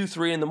 2,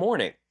 3 in the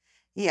morning.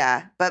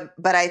 Yeah, but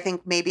I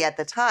think maybe at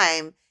the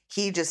time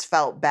he just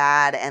felt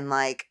bad and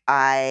like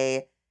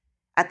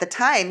at the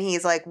time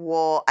he's like,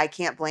 well, I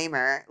can't blame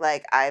her.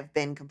 Like, I've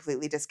been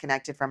completely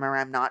disconnected from her.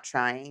 I'm not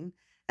trying.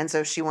 And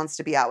so she wants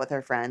to be out with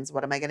her friends.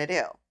 What am I going to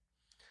do?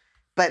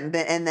 And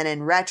then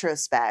in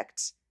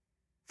retrospect,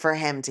 for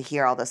him to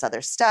hear all this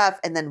other stuff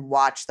and then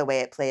watch the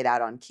way it played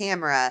out on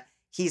camera,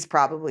 he's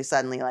probably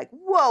suddenly like,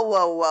 whoa,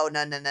 whoa, whoa,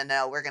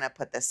 no, we're going to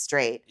put this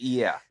straight.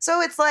 Yeah.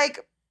 So it's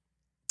like,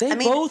 They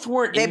both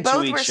weren't they into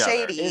both each were other,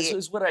 shady.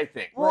 is what I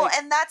think. Well, Like,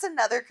 and that's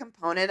another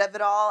component of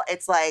it all.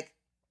 It's like,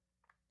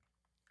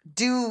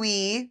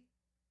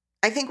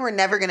 I think we're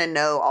never going to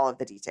know all of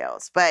the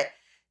details, but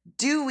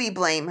do we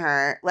blame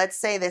her? Let's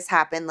say this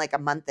happened like a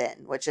month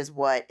in, which is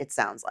what it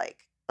sounds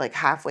like. Like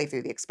halfway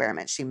through the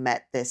experiment, she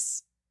met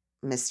this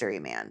mystery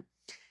man.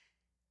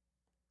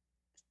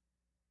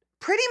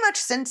 Pretty much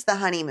since the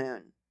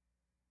honeymoon,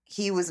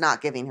 he was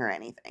not giving her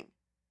anything,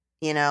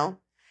 you know?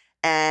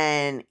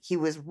 And he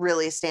was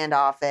really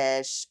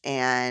standoffish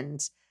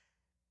and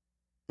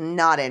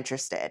not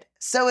interested.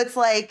 So it's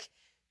like,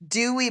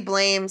 do we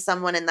blame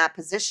someone in that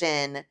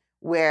position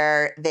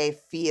where they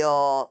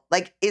feel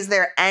like, is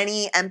there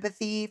any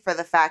empathy for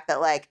the fact that,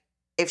 like,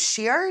 if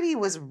she already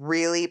was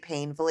really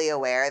painfully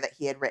aware that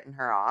he had written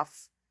her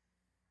off,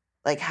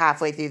 like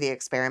halfway through the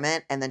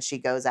experiment, and then she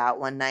goes out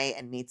one night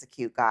and meets a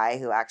cute guy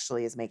who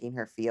actually is making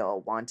her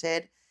feel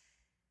wanted,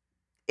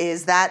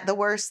 is that the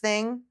worst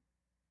thing?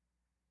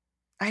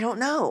 I don't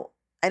know.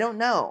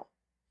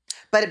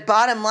 But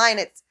bottom line,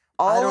 it's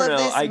all of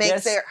this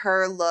makes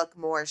her look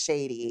more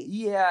shady.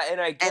 Yeah,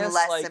 and I guess and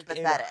less like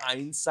sympathetic. In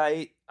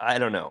hindsight, I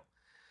don't know.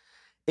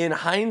 In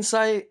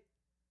hindsight,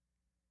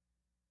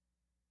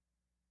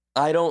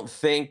 I don't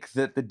think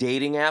that the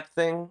dating app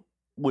thing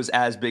was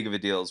as big of a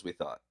deal as we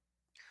thought.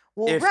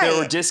 Well, if they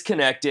were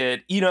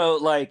disconnected, you know,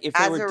 like if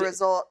they as were a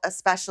result,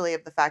 especially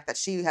of the fact that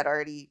she had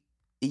already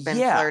been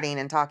flirting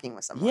and talking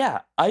with someone.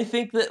 Yeah, I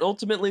think that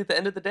ultimately at the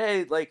end of the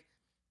day, like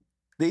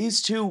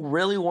these two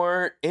really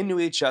weren't into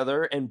each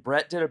other, and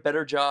Brett did a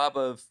better job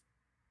of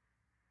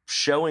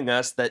showing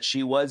us that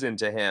she was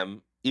into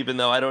him, even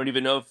though I don't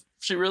even know if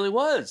she really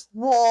was.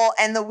 Well,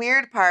 and the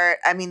weird part,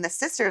 I mean, the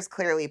sister's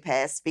clearly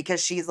pissed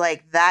because she's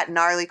like, that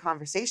gnarly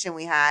conversation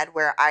we had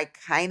where I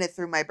kind of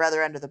threw my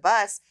brother under the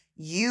bus,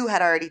 you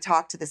had already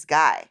talked to this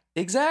guy.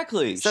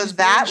 Exactly. So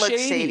that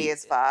looks shady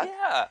as fuck.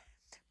 Yeah.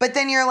 But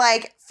then you're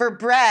like, for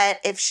Brett,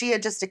 if she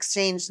had just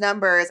exchanged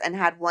numbers and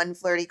had one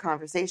flirty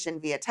conversation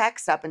via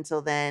text up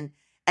until then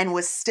and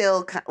was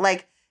still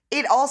like,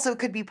 it also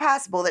could be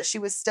possible that she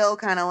was still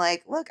kind of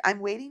like, look, I'm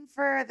waiting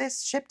for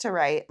this ship to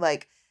write.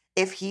 Like,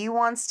 if he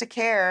wants to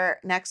care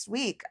next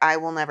week, I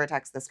will never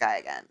text this guy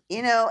again.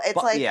 You know, it's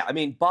like. Yeah, I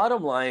mean,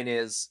 bottom line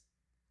is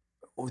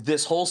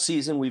this whole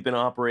season we've been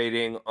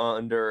operating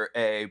under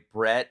a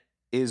Brett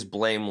is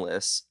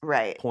blameless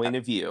point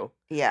of view.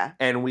 Yeah.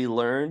 And we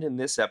learned in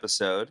this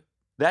episode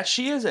that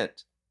she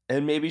isn't.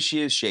 And maybe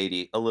she is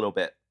shady a little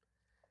bit.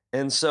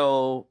 And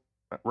so,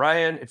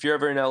 Ryan, if you're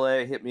ever in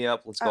LA, hit me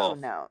up. Let's golf. Oh,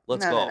 no.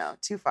 Let's golf. No,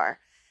 too far.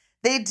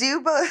 They do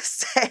both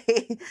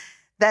say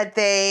that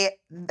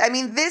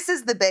this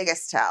is the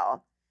biggest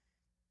tell.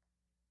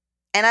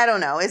 And I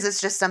don't know, is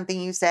this just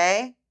something you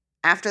say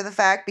after the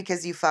fact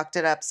because you fucked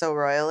it up so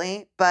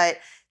royally? But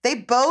they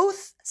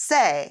both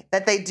say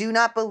that they do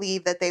not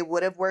believe that they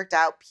would have worked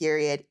out,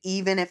 period,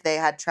 even if they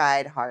had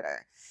tried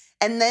harder.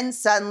 And then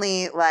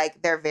suddenly,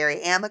 like, they're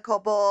very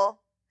amicable.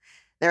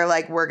 They're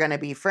like, we're going to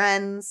be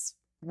friends.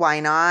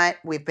 Why not?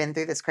 We've been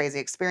through this crazy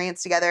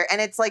experience together.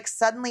 And it's like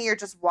suddenly you're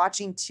just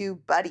watching two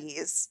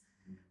buddies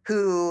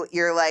who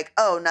you're like,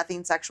 oh,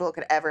 nothing sexual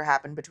could ever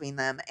happen between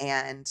them.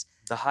 And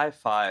the high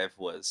five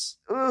was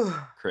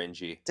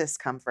cringy.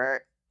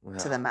 Discomfort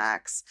to the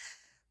max.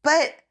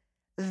 But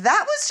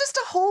that was just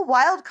a whole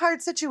wild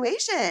card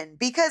situation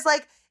because,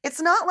 like, it's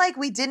not like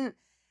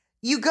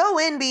you go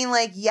in being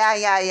like,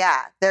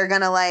 yeah. They're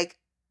going to, like,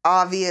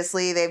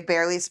 obviously they've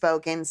barely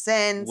spoken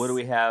since. What do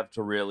we have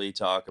to really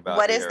talk about?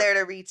 What is there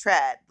to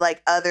retread?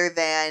 Like, other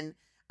than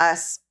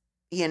us,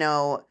 you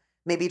know,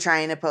 maybe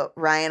trying to put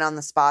Ryan on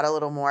the spot a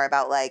little more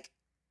about, like,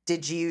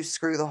 did you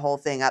screw the whole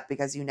thing up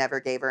because you never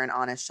gave her an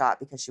honest shot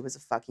because she was a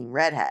fucking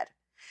redhead?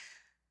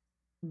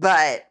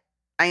 But,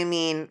 I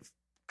mean,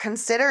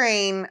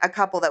 considering a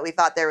couple that we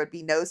thought there would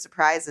be no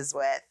surprises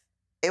with,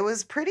 it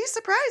was pretty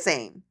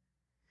surprising.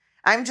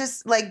 I'm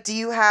just like, do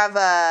you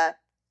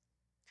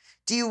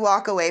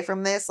walk away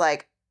from this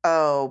like,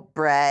 oh,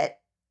 Brett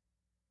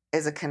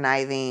is a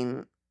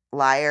conniving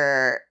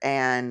liar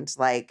and,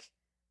 like,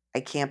 I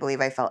can't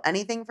believe I felt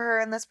anything for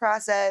her in this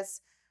process?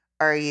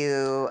 Are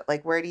you,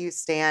 like, where do you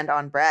stand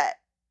on Brett?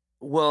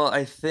 Well,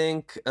 I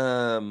think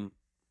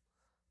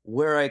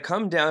where I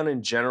come down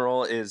in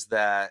general is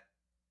that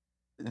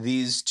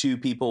these two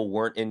people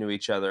weren't into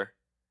each other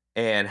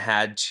and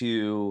had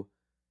to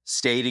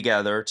stay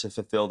together to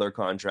fulfill their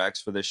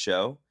contracts for this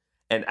show.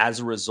 And as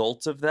a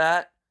result of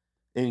that,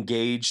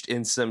 engaged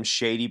in some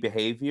shady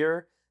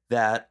behavior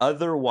that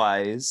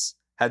otherwise,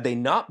 had they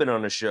not been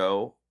on a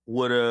show,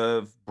 would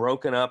have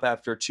broken up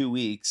after 2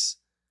 weeks.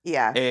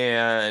 Yeah.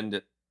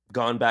 And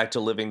gone back to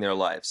living their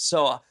lives.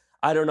 So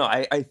I don't know.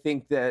 I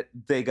think that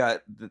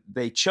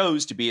they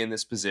chose to be in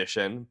this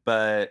position,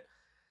 but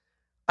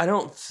I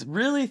don't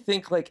really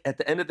think, like, at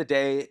the end of the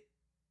day,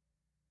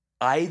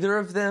 either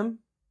of them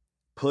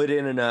put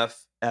in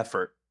enough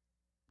effort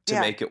to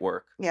make it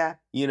work. Yeah.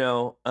 You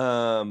know,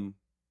 and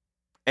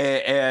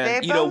They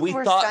you know, both we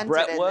were thought stunted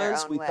Brett in their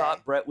was. own We way.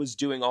 thought Brett was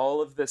doing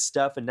all of this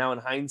stuff, and now in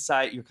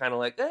hindsight, you're kind of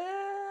like,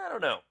 I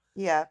don't know.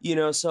 Yeah. You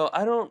know, so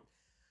I don't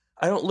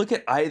look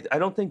at I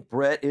don't think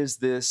Brett is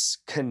this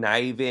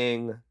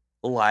conniving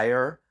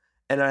liar,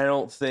 and I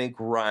don't think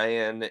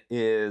Ryan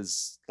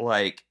is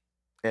like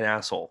an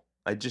asshole.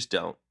 I just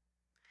don't.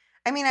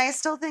 I mean, I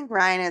still think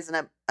Ryan is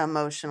an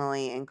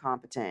emotionally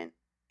incompetent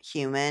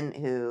human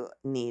who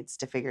needs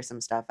to figure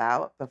some stuff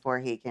out before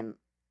he can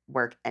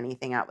work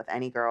anything out with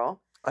any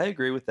girl. I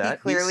agree with that.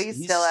 He clearly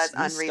still has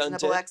he's unreasonable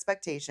stunted.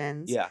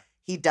 expectations. Yeah.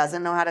 He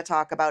doesn't know how to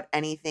talk about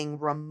anything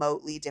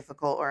remotely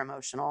difficult or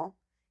emotional.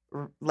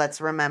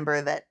 Let's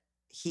remember that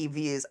he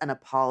views an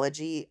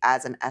apology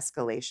as an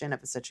escalation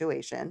of a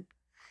situation.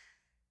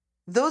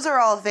 Those are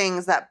all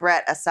things that,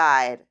 Brett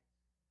aside,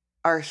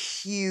 are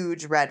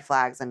huge red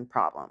flags and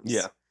problems.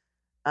 Yeah.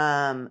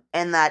 And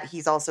that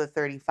he's also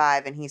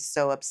 35 and he's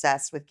so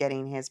obsessed with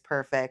getting his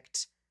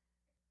perfect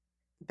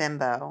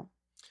bimbo.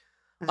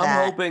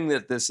 I'm hoping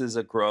that this is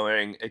a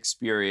growing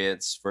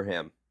experience for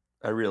him.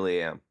 I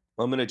really am.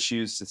 I'm going to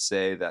choose to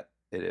say that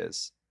it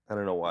is. I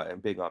don't know why.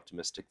 I'm being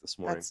optimistic this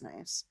morning. That's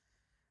nice.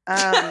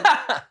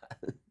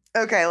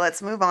 Okay,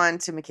 let's move on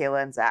to Michaela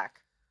and Zach.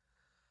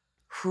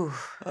 Whew.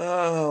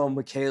 Oh,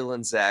 Michaela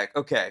and Zach.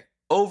 Okay.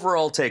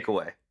 Overall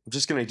takeaway. I'm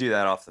just going to do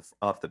that off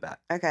the bat.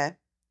 Okay.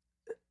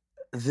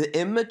 The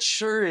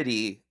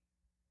immaturity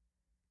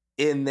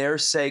in their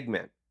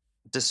segment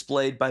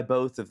displayed by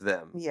both of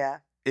them Yeah.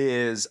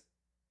 is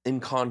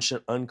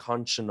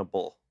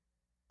unconscionable.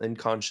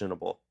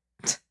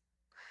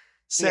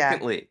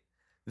 Secondly,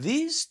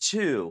 these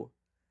two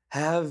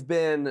have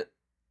been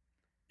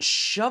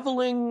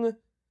shoveling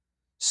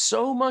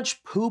so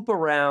much poop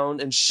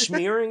around and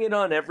smearing it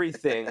on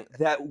everything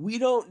that we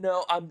don't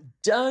know. I'm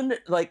done.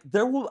 Like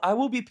I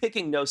will be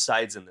picking no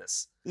sides in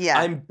this. Yeah.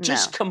 I'm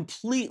just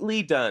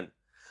completely done.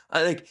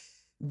 Like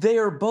they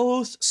are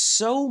both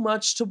so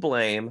much to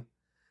blame.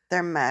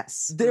 They're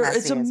mess.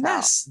 It's a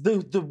mess.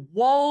 The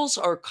walls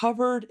are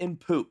covered in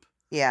poop.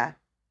 Yeah.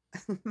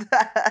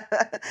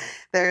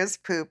 There's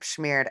poop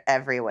smeared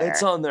everywhere.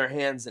 It's on their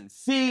hands and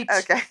feet.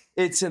 Okay.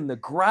 It's in the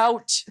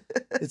grout.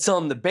 It's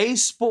on the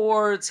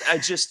baseboards.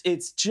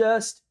 It's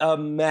just a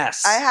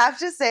mess. I have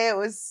to say it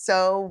was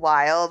so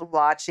wild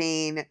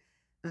watching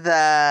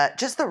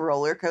the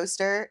roller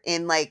coaster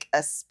in like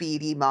a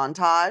speedy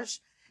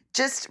montage.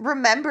 Just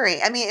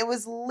remembering, I mean, it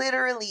was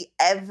literally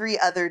every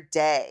other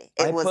day.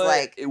 It was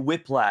like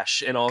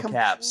whiplash in all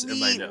caps in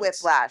my notes.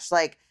 Whiplash,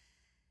 like,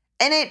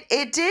 and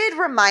it did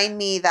remind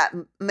me that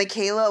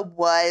Michaela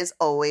was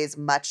always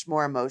much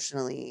more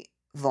emotionally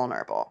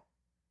vulnerable.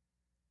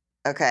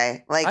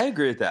 Okay, like I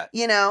agree with that.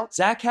 You know,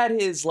 Zach had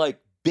his like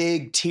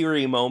big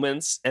teary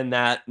moments, and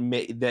that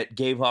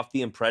gave off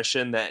the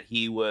impression that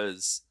he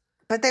was.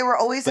 But they were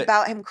always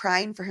about him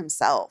crying for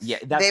himself. Yeah,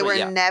 they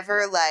were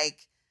never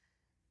like.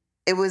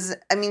 It was.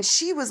 I mean,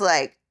 she was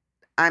like,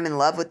 "I'm in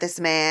love with this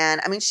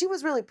man." I mean, she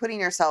was really putting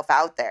herself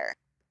out there.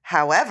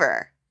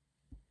 However,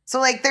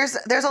 so like, there's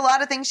a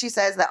lot of things she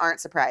says that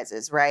aren't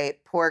surprises,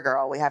 right? Poor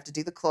girl. We have to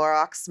do the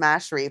Clorox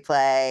smash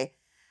replay.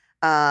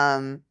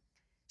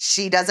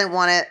 She doesn't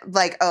want to,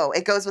 like,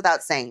 it goes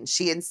without saying.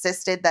 She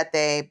insisted that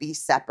they be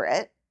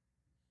separate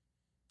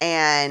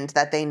and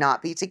that they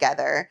not be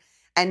together.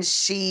 And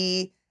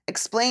she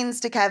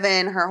explains to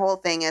Kevin, her whole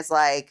thing is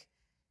like,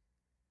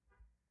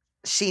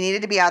 she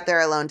needed to be out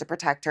there alone to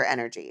protect her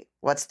energy.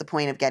 What's the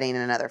point of getting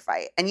in another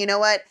fight? And you know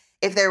what?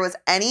 If there was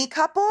any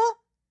couple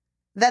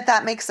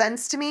that makes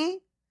sense to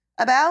me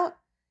about,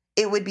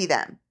 it would be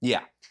them.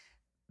 Yeah.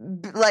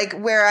 Like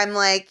where I'm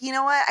like, you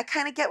know what? I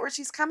kind of get where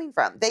she's coming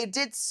from. They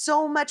did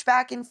so much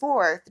back and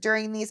forth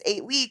during these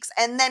 8 weeks,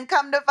 and then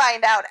come to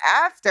find out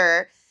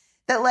after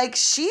that, like,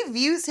 she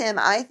views him,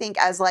 I think,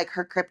 as like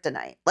her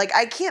kryptonite. Like,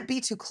 I can't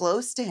be too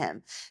close to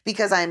him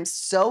because I'm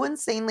so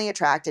insanely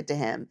attracted to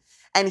him.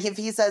 And if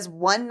he says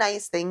one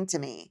nice thing to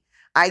me,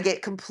 I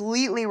get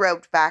completely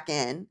roped back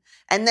in,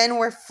 and then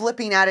we're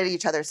flipping out at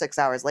each other 6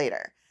 hours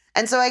later.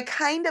 And so I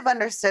kind of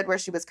understood where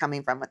she was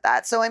coming from with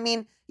that. So, I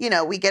mean, you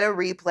know, we get a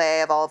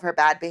replay of all of her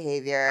bad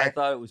behavior. I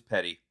thought it was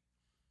petty.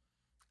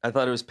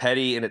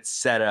 And it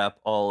set up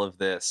all of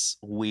this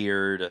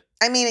weird.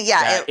 I mean,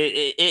 yeah.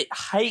 It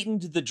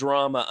heightened the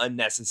drama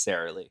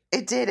unnecessarily.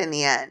 It did in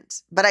the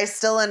end. But I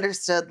still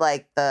understood,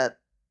 like, the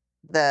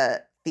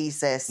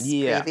thesis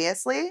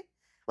previously.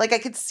 Like, I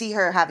could see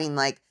her having,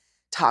 like,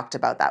 talked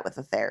about that with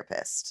a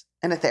therapist.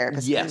 And a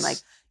therapist being like,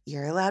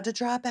 you're allowed to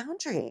draw a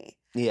boundary.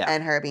 Yeah.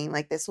 And her being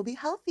like, this will be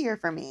healthier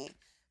for me.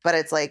 But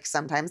it's like,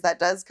 sometimes that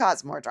does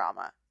cause more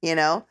drama, you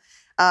know?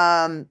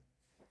 Her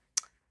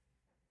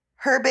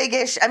big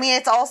issue, I mean,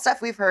 it's all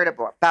stuff we've heard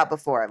about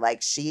before.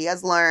 Like, she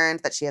has learned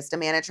that she has to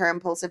manage her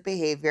impulsive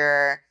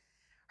behavior.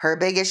 Her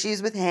big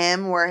issues with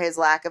him were his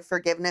lack of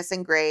forgiveness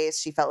and grace.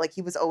 She felt like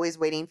he was always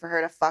waiting for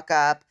her to fuck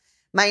up.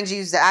 Mind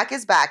you, Zach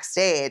is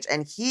backstage,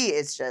 and he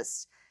is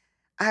just...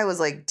 I was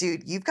like,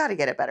 dude, you've got to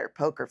get a better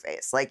poker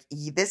face. Like,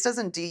 this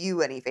doesn't do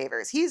you any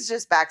favors. He's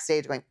just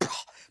backstage going,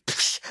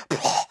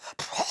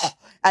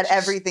 at Just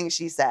everything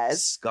she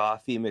says.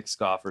 Scoffy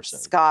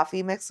McScofferson.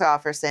 Scoffy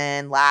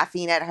McScofferson,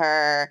 laughing at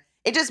her.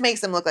 It just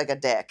makes him look like a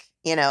dick,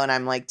 you know? And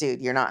I'm like,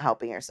 dude, you're not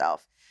helping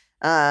yourself.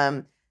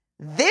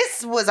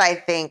 This was, I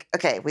think,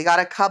 okay, we got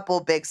a couple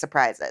big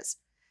surprises.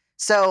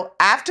 So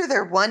after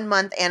their 1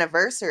 month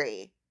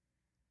anniversary,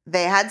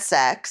 they had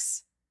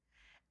sex.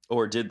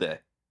 Or did they?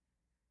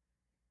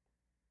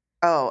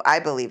 Oh, I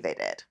believe they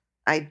did.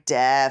 I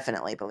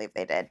definitely believe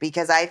they did,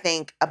 because I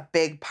think a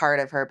big part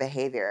of her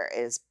behavior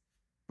is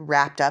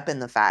wrapped up in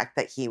the fact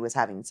that he was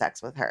having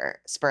sex with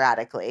her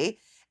sporadically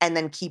and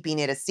then keeping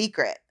it a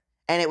secret.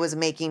 And it was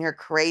making her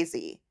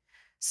crazy.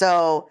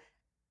 So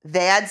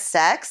they had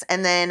sex.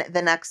 And then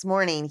the next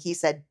morning he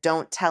said,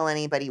 don't tell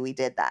anybody we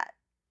did that.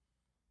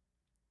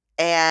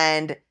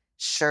 And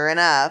sure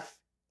enough,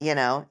 you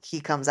know,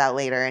 he comes out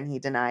later and he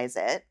denies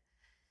it.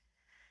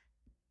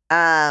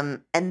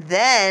 And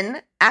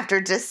then after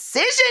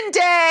decision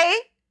day,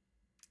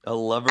 A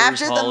lover's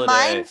after the holiday.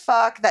 mind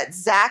fuck that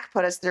Zach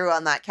put us through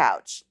on that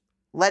couch,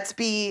 let's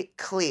be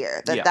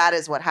clear that Yeah. that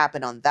is what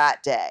happened on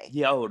that day.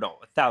 Yeah, oh no,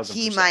 1,000%.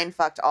 He mind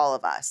fucked all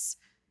of us.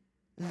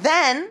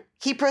 Then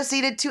he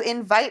proceeded to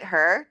invite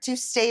her to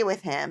stay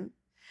with him.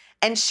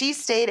 And she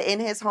stayed in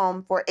his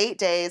home for 8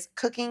 days,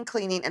 cooking,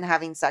 cleaning, and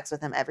having sex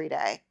with him every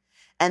day.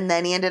 And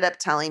then he ended up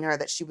telling her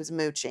that she was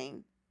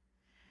mooching.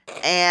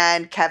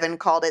 And Kevin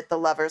called it the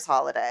lover's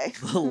holiday.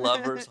 The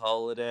lover's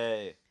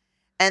holiday.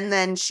 And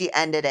then she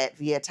ended it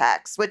via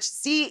text, which,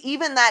 see,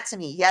 even that to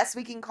me, yes,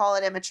 we can call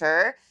it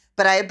immature,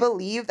 but I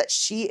believe that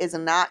she is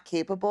not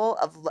capable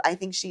of, I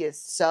think she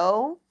is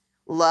so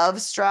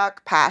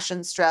love-struck,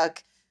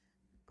 passion-struck,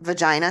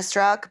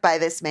 vagina-struck by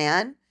this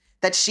man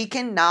that she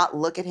cannot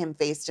look at him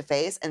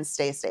face-to-face and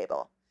stay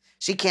stable.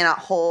 She cannot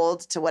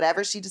hold to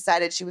whatever she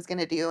decided she was going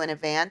to do in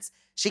advance.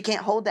 She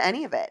can't hold to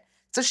any of it.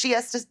 So she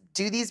has to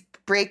do these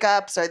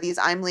breakups or these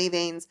I'm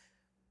leavings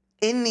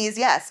in these,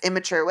 yes,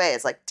 immature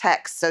ways, like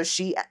text. So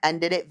she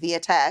ended it via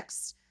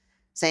text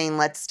saying,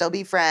 let's still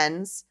be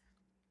friends,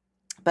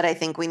 but I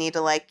think we need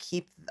to like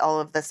keep all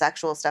of the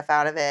sexual stuff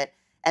out of it.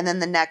 And then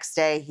the next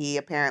day he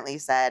apparently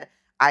said,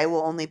 I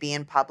will only be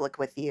in public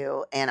with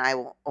you and I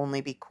will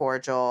only be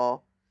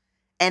cordial.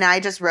 And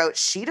I just wrote,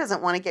 she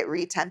doesn't want to get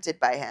re-tempted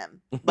by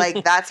him.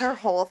 Like, that's her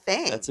whole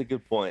thing. That's a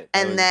good point. I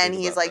And didn't then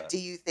think he's about like, that. do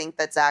you think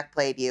that Zach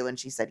played you? And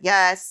she said,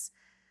 yes.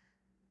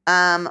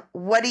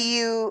 What do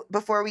you,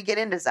 before we get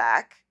into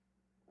Zach,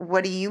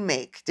 what do you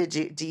make?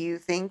 Do you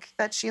think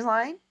that she's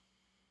lying?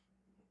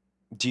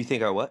 Do you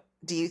think I what?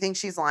 Do you think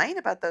she's lying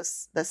about the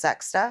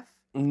sex stuff?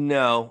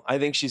 No, I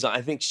think she's.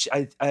 I think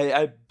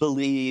I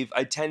believe.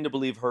 I tend to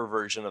believe her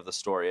version of the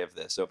story of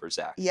this over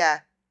Zach. Yeah,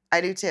 I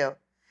do too.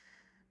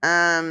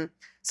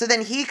 So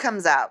then he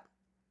comes out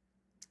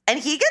and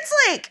he gets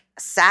like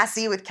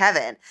sassy with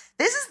Kevin.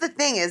 This is the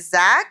thing, is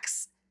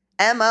Zach's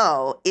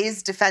MO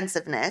is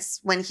defensiveness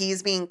when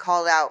he's being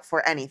called out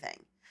for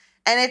anything.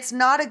 And it's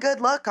not a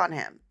good look on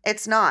him.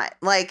 It's not.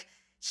 Like,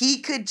 he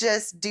could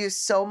just do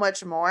so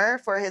much more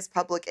for his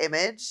public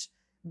image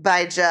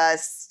by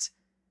just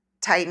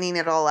tightening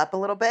it all up a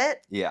little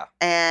bit Yeah.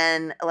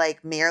 and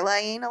like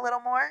mirror-laying a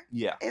little more,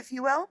 Yeah. if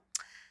you will.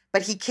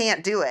 But he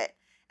can't do it.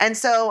 And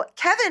so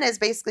Kevin is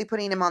basically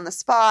putting him on the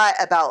spot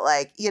about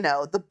like, you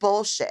know, the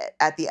bullshit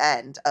at the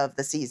end of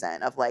the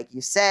season of like,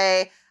 you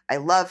say, I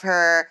love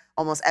her.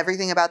 Almost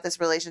everything about this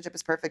relationship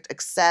is perfect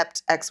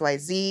except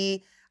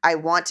XYZ. I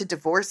want to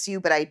divorce you,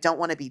 but I don't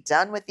want to be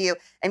done with you.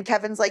 And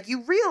Kevin's like,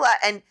 you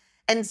realize,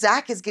 and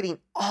Zach is getting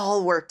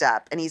all worked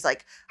up. And he's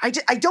like, I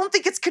don't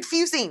think it's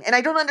confusing. And I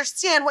don't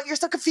understand what you're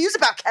so confused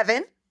about,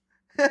 Kevin.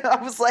 I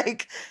was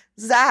like,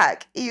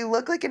 Zach, you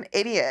look like an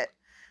idiot.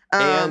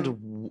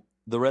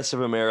 The rest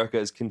of America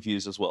is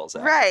confused as well,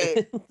 Zach.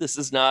 Right. This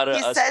is not He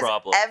us says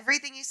problem.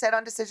 everything you said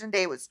on decision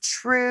day was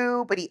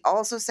true, but he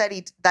also said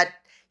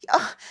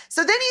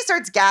so then he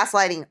starts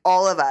gaslighting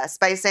all of us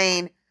by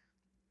saying,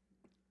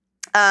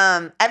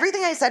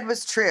 everything I said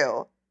was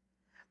true,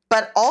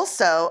 but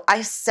also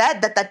I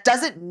said that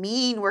doesn't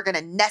mean we're going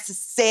to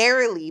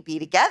necessarily be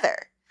together.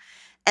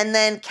 And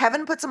then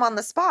Kevin puts him on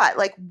the spot.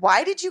 Like,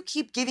 why did you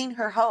keep giving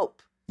her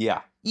hope?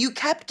 Yeah. You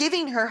kept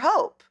giving her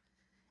hope.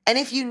 And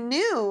if you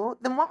knew,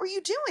 then what were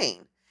you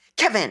doing?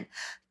 Kevin,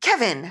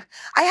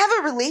 I have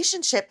a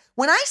relationship.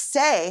 When I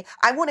say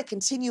I want to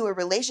continue a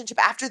relationship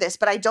after this,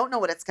 but I don't know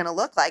what it's going to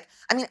look like.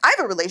 I mean, I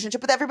have a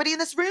relationship with everybody in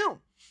this room.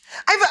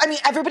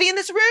 Everybody in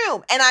this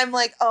room. And I'm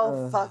like,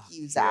 oh, fuck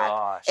you, Zach.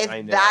 Gosh, If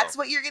I know. that's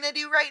what you're going to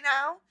do right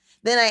now,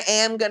 then I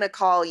am going to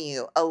call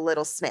you a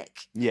little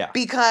snake. Yeah.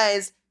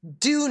 Because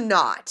do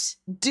not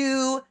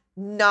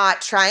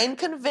try and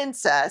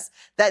convince us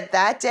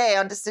that day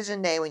on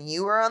decision day when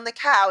you were on the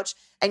couch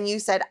and you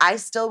said, I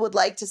still would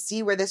like to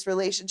see where this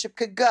relationship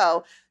could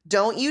go.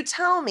 Don't you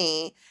tell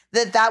me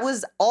that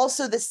was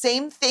also the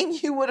same thing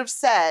you would have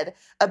said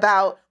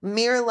about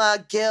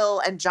Mirla, Gil,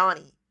 and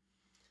Johnny.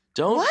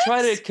 Don't What?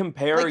 try to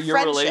compare Like your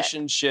friendship.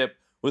 relationship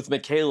with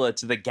Michaela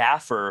to the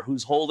gaffer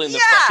who's holding the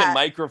Yeah. fucking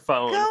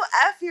microphone. Go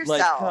F yourself.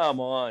 Like, come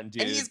on,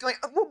 dude. And he's going,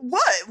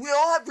 what? We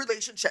all have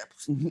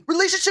relationships.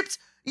 Relationships,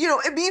 you know,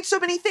 it means so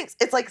many things.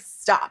 It's like,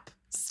 stop.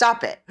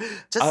 Stop it.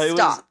 Just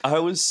stop. I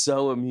was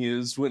so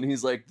amused when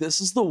he's like, this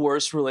is the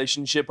worst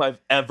relationship I've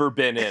ever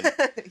been in.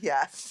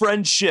 Yeah.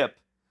 Friendship,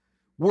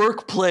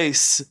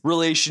 workplace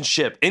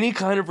relationship, any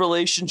kind of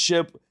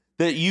relationship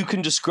that you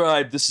can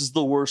describe, this is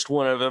the worst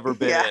one I've ever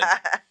been in.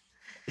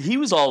 He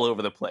was all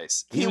over the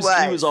place. He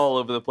was all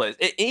over the place.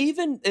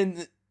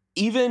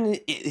 Even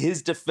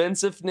his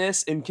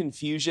defensiveness and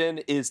confusion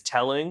is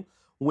telling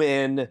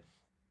when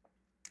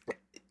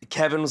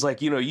Kevin was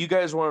like, you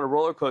guys wanted a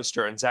roller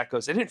coaster. And Zach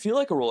goes, it didn't feel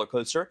like a roller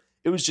coaster.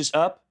 It was just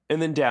up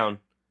and then down.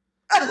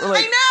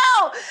 Like, I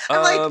know.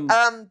 I'm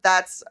like,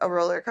 that's a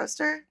roller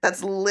coaster.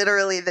 That's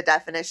literally the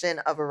definition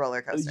of a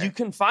roller coaster. You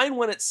can find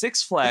one at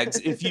Six Flags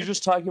if you're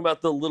just talking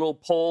about the little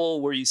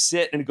pole where you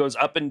sit and it goes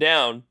up and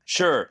down.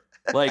 Sure.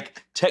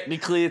 Like,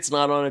 technically it's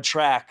not on a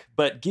track,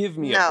 but give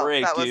me a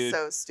break, dude. That was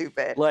so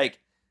stupid. Like,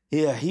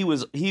 yeah, he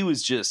was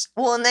just...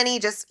 Well, and then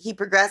he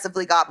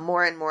progressively got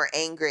more and more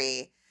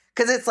angry.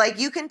 Because it's like,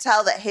 you can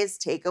tell that his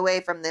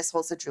takeaway from this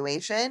whole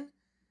situation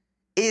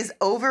is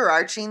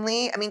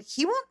overarchingly, I mean,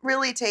 he won't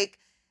really take...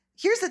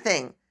 Here's the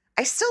thing.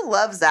 I still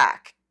love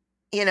Zach.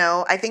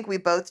 I think we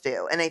both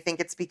do. And I think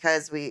it's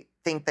because we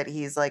think that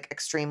he's like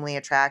extremely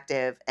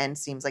attractive and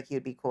seems like he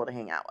would be cool to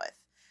hang out with.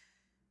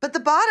 But the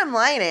bottom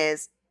line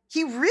is,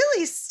 he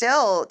really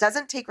still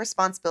doesn't take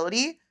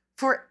responsibility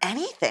for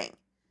anything.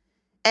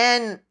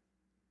 And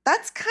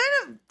that's kind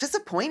of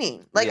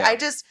disappointing. Like, yeah.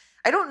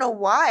 I don't know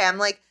why. I'm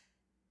like,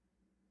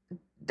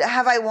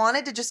 have I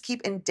wanted to just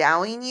keep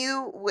endowing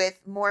you with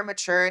more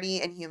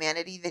maturity and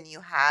humanity than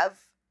you have?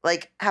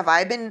 Like, have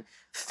I been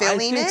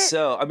filling it? I think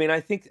so. I mean, I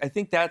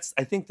think that's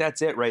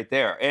it right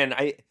there. And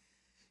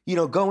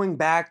going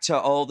back to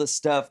all the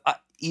stuff, I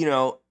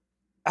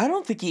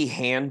don't think he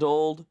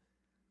handled.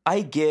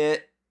 I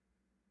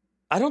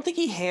don't think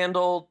he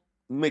handled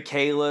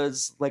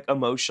Michaela's like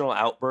emotional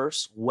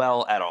outbursts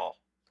well at all.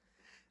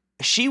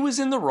 She was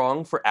in the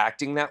wrong for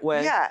acting that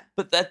way. Yeah.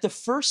 But at the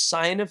first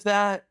sign of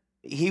that,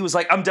 he was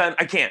like, I'm done.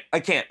 I can't.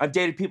 I've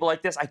dated people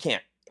like this. I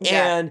can't.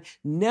 Yeah. And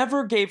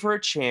never gave her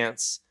a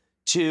chance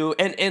to,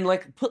 and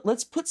like,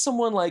 let's put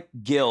someone like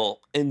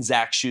Gil in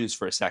Zach's shoes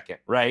for a second,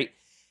 right?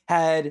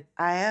 I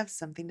have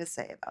something to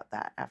say about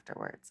that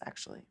afterwards,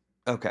 actually.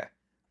 Okay.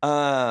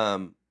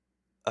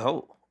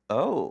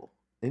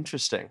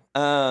 Interesting.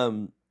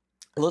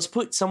 Let's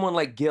put someone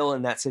like Gil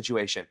in that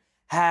situation.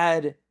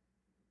 Had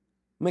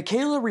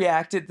Michaela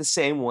reacted the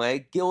same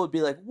way, Gil would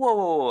be like,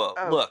 whoa,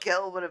 look.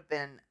 Gil would have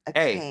been a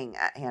king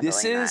at handling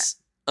this is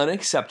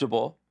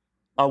unacceptable.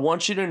 I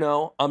want you to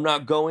know I'm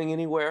not going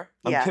anywhere.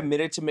 I'm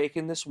committed to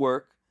making this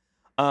work.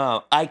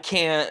 Our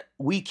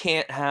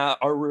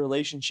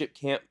relationship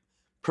can't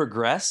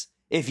progress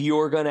if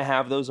you're going to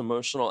have those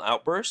emotional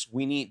outbursts.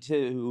 We need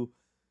to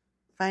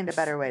find a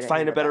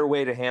better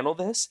way to handle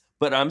this.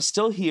 But I'm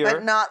still here.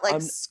 But not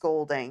like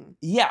scolding.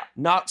 Yeah,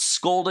 not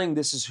scolding.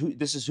 This is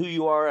who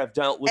you are. I've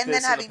dealt with this in the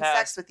past. And then having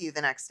sex with you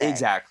the next day.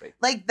 Exactly.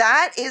 Like,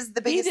 that is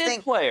the biggest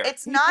thing.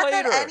 It's not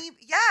that any...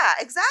 Yeah,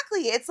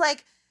 exactly. It's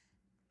like,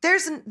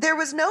 there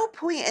was no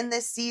point in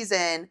this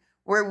season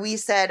where we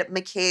said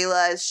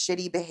Michaela's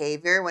shitty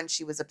behavior when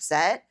she was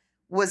upset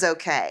was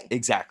okay.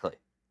 Exactly.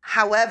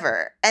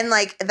 However, and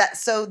like that,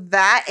 so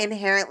that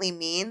inherently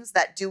means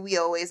that did we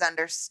always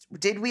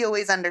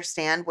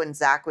understand when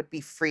Zach would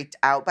be freaked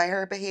out by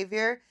her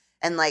behavior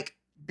and like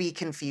be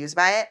confused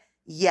by it?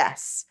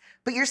 Yes.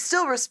 But you're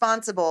still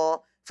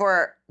responsible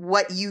for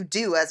what you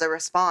do as a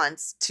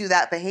response to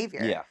that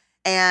behavior. Yeah.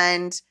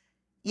 And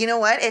you know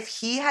what? If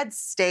he had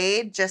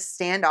stayed just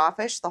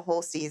standoffish the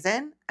whole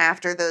season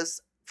after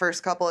those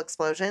first couple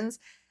explosions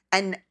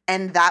and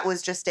that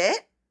was just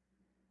it,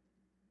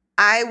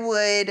 I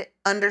would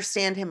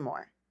understand him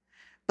more.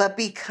 But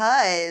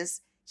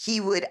because he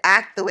would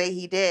act the way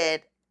he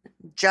did,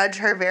 judge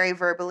her very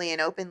verbally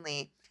and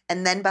openly,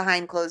 and then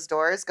behind closed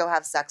doors go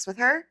have sex with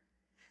her,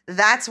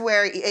 that's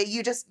where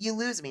you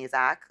lose me,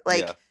 Zach.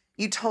 Like,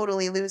 you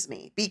totally lose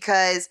me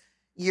because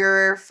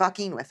you're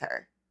fucking with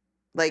her.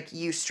 Like,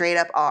 you straight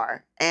up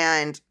are.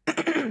 And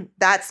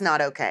that's not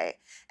okay.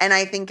 And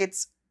I think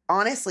it's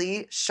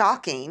honestly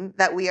shocking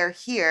that we are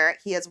here.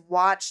 He has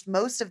watched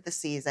most of the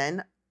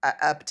season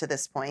up to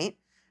this point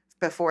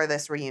before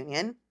this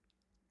reunion.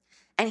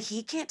 And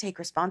he can't take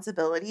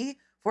responsibility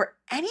for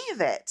any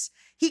of it.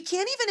 He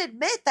can't even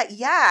admit that,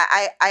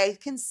 I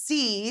can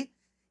see.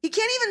 He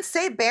can't even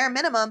say bare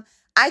minimum.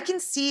 I can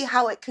see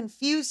how it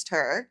confused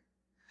her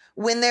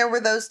when there were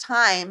those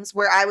times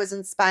where I was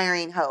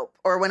inspiring hope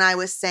or when I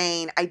was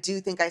saying, I do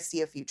think I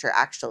see a future,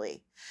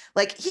 actually.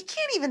 Like, he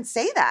can't even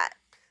say that.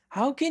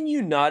 How can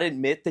you not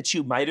admit that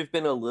you might have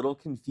been a little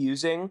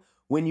confusing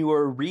when you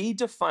were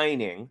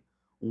redefining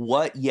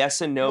what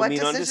yes and no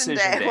mean on decision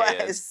day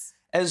is,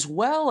 as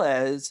well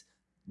as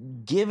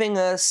giving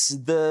us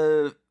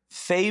the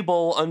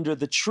fable under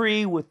the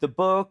tree with the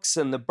books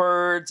and the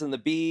birds and the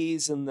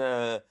bees and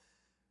the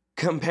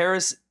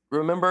comparison.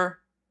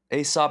 Remember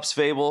Aesop's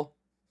fable?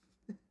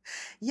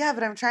 Yeah,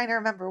 but I'm trying to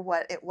remember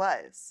what it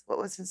was. What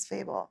was his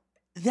fable?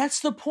 That's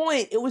the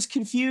point. It was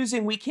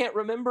confusing. We can't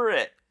remember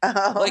it.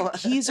 Oh. Like,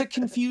 he's a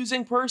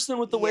confusing person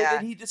with the way Yeah.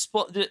 that he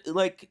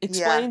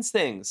explains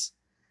things.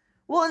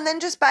 Well, and then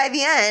just by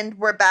the end,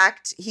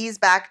 he's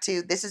back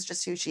to, this is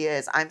just who she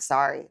is. I'm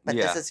sorry, but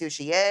this is who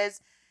she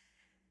is.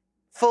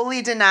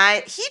 He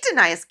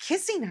denies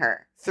kissing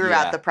her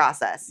throughout the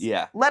process.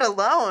 Yeah. Let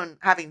alone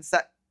having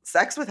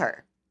sex with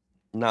her.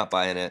 Not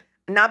buying it.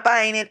 Not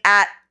buying it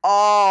at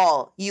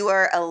all. You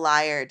are a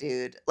liar,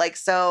 dude. Like,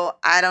 so,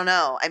 I don't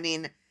know. I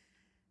mean,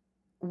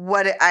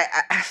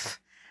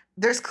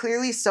 there's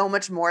clearly so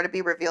much more to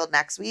be revealed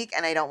next week,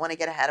 and I don't want to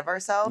get ahead of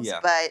ourselves. Yeah.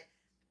 But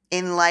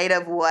in light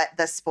of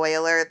the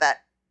spoiler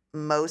that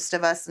most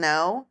of us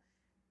know,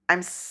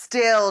 I'm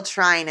still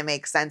trying to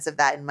make sense of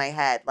that in my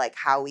head, like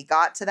how we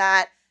got to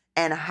that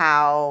and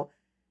how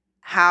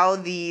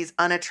these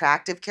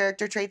unattractive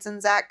character traits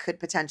in Zach could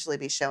potentially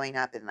be showing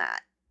up in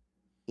that.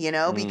 You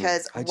know,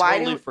 because I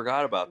totally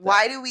forgot about that.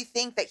 Why do we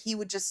think that he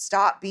would just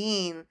stop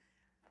being?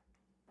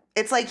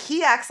 It's like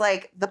he acts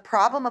like the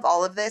problem of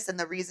all of this and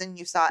the reason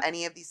you saw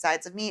any of these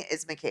sides of me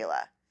is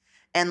Michaela.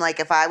 And like,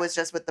 if I was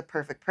just with the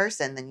perfect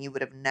person, then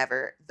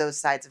those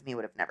sides of me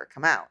would have never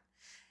come out.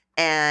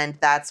 And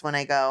that's when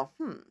I go,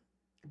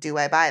 do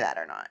I buy that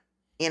or not?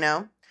 You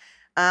know?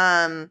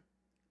 I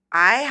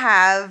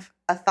have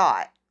a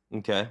thought.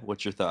 Okay.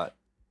 What's your thought?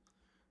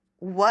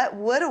 What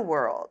would a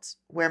world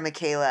where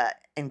Michaela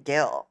and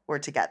Gil were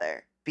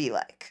together be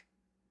like?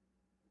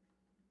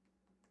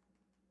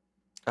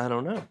 I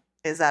don't know.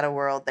 Is that a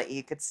world that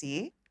you could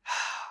see?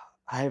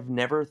 I've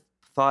never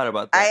thought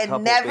about that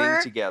couple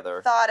being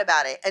together. Thought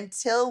about it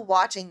until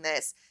watching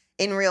this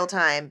in real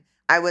time.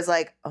 I was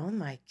like, oh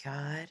my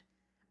God.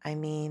 I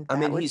mean,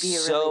 would he's be a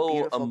so really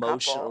beautiful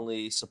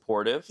emotionally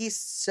supportive. He's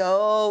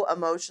so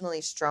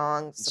emotionally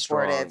strong,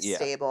 supportive,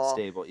 stable.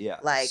 Stable, yeah.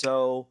 Like,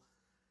 so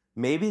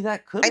maybe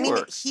that could work. I mean,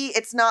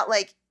 it's not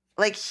like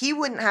he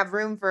wouldn't have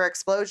room for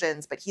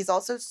explosions, but he's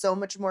also so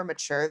much more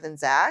mature than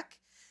Zach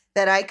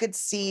that I could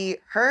see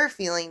her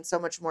feeling so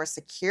much more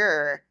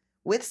secure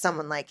with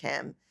someone like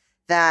him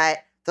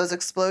that those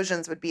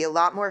explosions would be a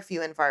lot more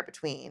few and far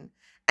between.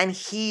 And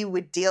he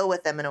would deal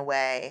with them in a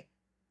way,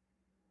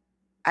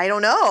 I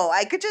don't know.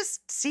 I could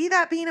just see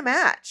that being a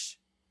match.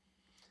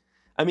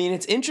 I mean,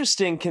 it's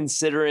interesting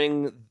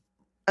considering...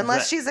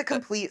 Unless she's a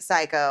complete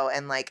psycho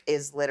and like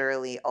is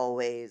literally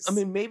always... I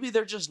mean, maybe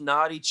they're just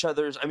not each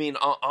other's... I mean,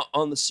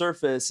 on the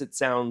surface, it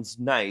sounds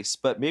nice,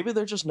 but maybe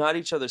they're just not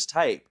each other's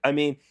type. I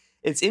mean,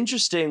 it's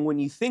interesting when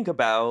you think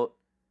about...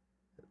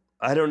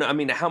 I don't know. I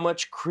mean, how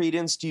much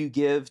credence do you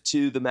give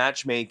to the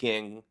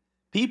matchmaking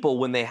people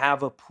when they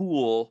have a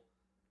pool,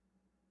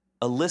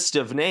 a list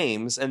of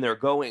names, and they're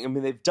going... I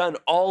mean, they've done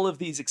all of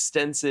these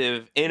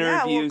extensive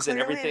interviews and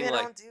everything. They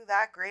don't do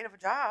that great of a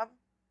job.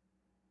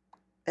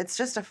 It's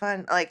just a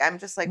fun... Like, I'm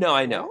just like... No,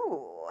 I know.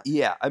 Ooh.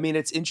 Yeah, I mean,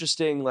 it's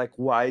interesting, like,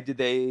 why did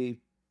they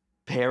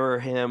pair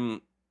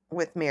him...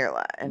 With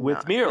Mirla.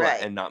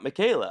 And not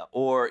Michaela?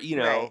 Or, you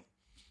know... Right.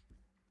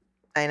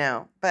 I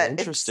know. But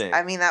interesting.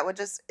 I mean, that would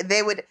just...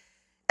 They would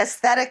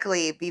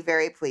aesthetically be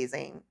very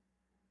pleasing.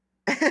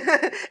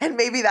 And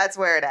maybe that's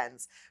where it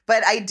ends.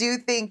 But I do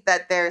think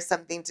that there's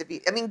something to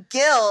be... I mean,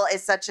 Gil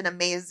is such an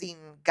amazing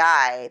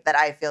guy that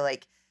I feel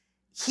like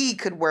he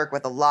could work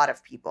with a lot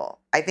of people,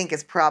 I think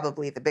is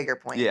probably the bigger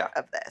point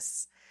of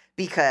this.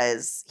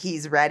 Because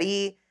he's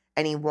ready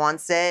and he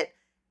wants it.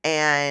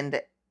 And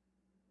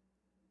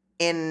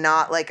in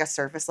not like a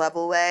surface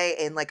level way,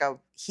 in like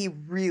he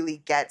really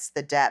gets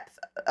the depth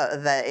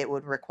that it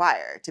would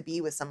require to be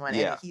with someone.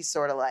 Yeah. And he's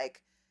sort of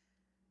like,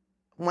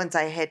 once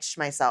I hitch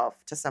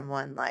myself to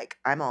someone, like,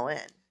 I'm all in.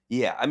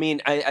 Yeah, I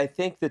mean, I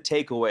think the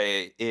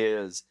takeaway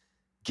is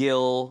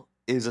Gil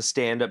is a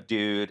stand-up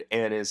dude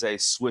and is a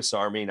Swiss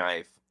Army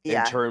knife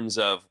in terms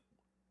of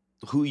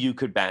who you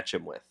could match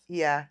him with.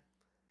 Yeah.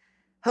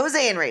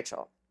 Jose and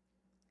Rachel.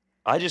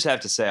 I just have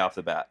to say off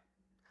the bat,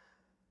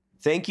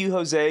 thank you,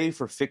 Jose,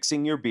 for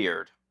fixing your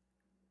beard.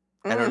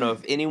 I don't know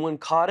if anyone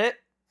caught it,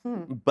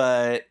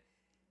 but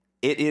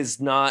it is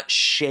not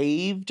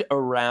shaved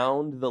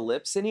around the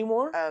lips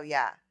anymore. Oh,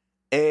 yeah.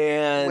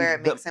 And where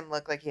it makes him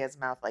look like he has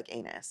mouth like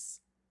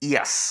anus.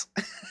 Yes.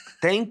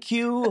 Thank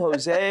you,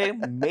 Jose.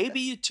 Maybe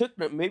you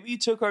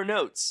took our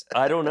notes.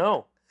 I don't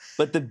know.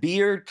 But the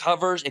beard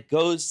covers, it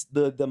goes,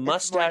 the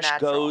mustache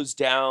goes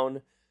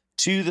down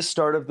to the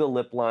start of the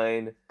lip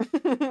line.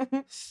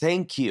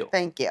 Thank you.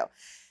 Thank you.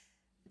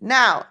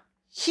 Now,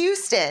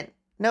 Houston,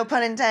 no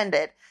pun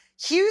intended.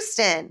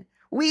 Houston,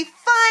 we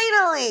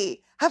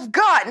finally have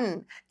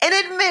gotten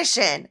an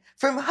admission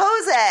from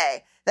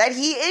Jose that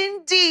he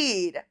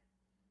indeed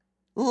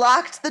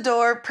locked the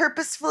door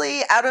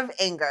purposefully out of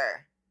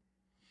anger.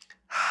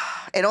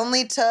 It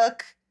only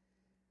took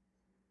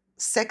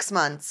 6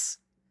 months.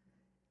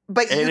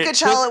 But you could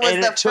tell it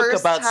was the first time. It took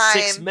about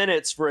 6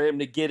 minutes for him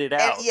to get it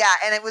out.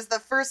 And it was the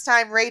first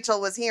time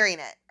Rachel was hearing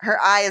it. Her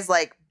eyes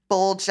like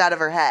bulged out of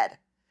her head,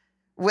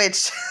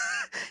 which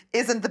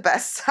isn't the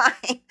best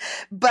sign.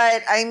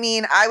 But I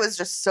mean, I was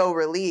just so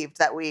relieved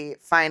that we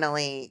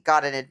finally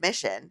got an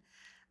admission.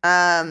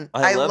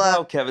 I love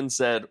how Kevin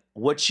said,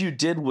 what you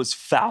did was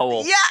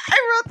foul. Yeah,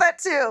 I wrote that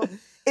too.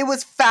 It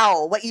was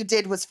foul. What you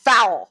did was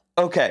foul.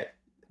 Okay.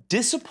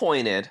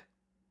 Disappointed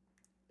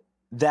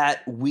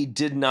that we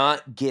did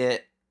not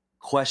get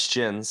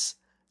questions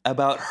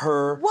about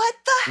her what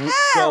the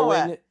hell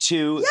going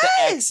to the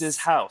ex's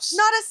house.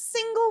 Not a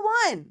single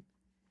one.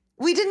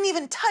 We didn't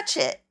even touch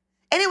it.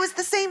 And it was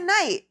the same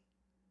night.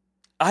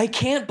 I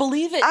can't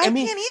believe it. I can't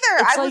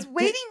either. I was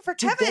waiting for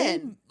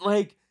Kevin.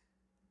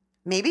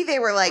 Maybe they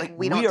were like,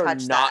 we don't touch that.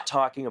 We are not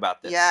talking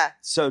about this. Yeah.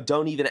 So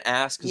don't even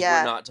ask because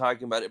we're not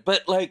talking about it.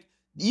 But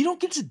you don't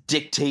get to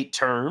dictate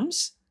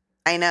terms.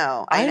 I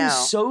know. I'm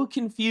so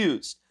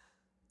confused.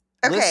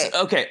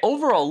 Okay.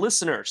 Overall,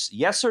 listeners,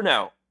 yes or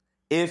no?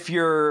 If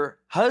your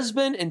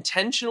husband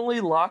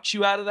intentionally locks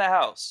you out of the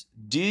house,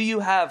 do you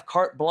have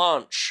carte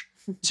blanche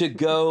to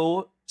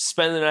go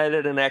spend the night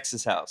at an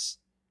ex's house?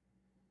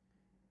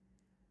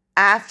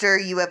 After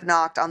you have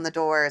knocked on the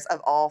doors of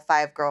all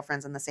 5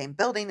 girlfriends in the same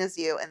building as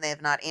you and they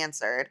have not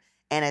answered,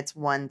 and it's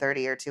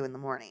 1:30 or 2 in the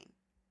morning.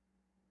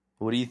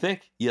 What do you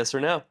think? Yes or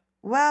no?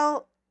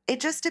 Well,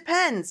 it just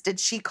depends. Did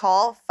she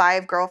call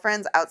 5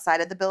 girlfriends outside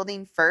of the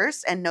building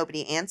first and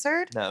nobody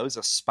answered? No, it was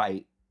a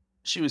spite.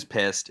 She was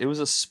pissed. It was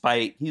a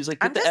spite. He was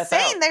like, I'm just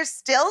saying there's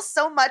still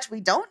so much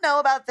we don't know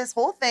about this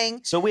whole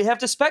thing. So we have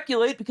to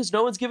speculate because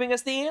no one's giving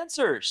us the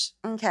answers.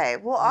 Okay.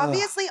 Well,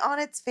 obviously on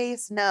its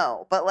face,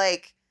 no. But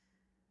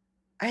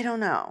I don't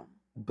know.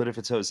 But if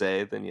it's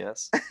Jose, then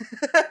yes.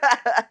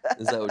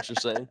 Is that what you're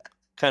saying?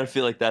 Kind of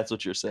feel like that's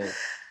what you're saying.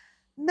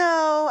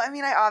 No, I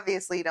mean, I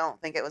obviously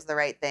don't think it was the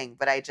right thing,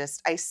 but I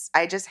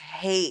just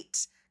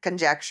hate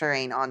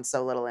conjecturing on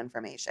so little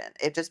information.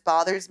 It just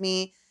bothers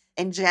me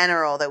in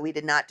general that we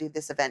did not do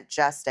this event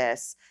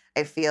justice.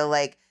 I feel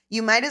like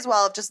you might as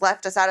well have just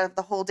left us out of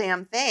the whole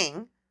damn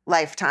thing,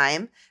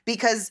 Lifetime,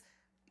 because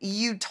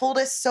you told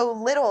us so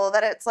little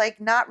that it's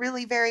not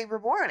really very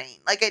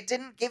rewarding. It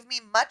didn't give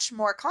me much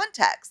more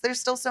context. There's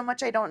still so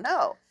much I don't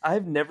know.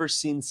 I've never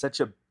seen such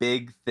a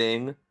big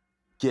thing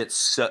get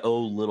so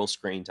little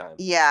screen time.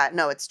 Yeah,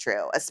 no, it's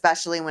true.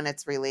 Especially when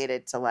it's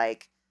related to I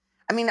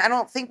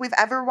don't think we've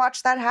ever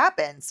watched that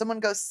happen.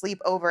 Someone goes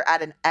sleep over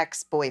at an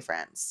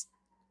ex-boyfriend's.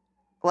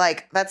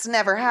 That's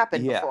never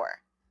happened before.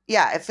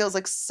 Yeah, it feels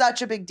like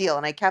such a big deal.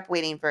 And I kept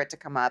waiting for it to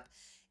come up.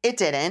 It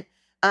didn't.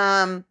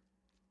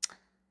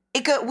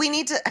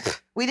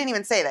 We didn't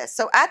even say this.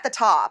 So at the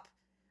top,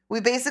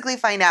 we basically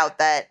find out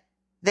that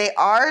they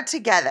are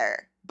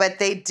together, but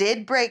they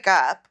did break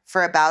up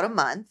for about a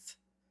month.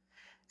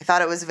 I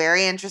thought it was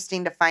very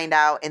interesting to find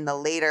out in the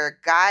later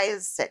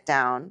guys sit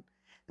down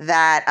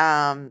that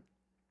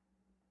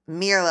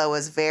Mirla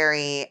was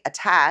very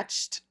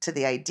attached to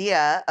the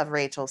idea of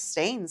Rachel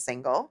staying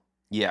single.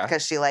 Yeah.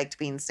 Because she liked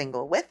being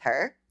single with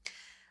her.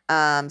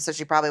 So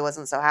she probably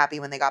wasn't so happy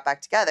when they got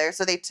back together.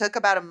 So they took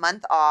about a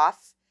month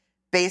off.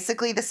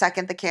 Basically, the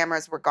second the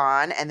cameras were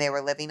gone and they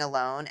were living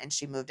alone and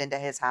she moved into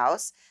his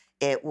house,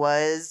 it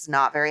was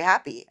not very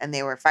happy. And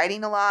they were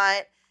fighting a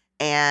lot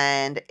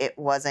and it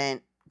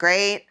wasn't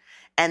great.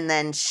 And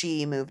then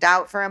she moved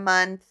out for a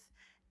month.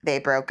 They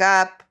broke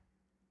up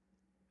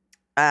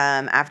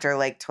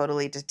after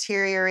totally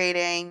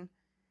deteriorating.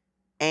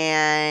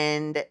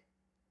 And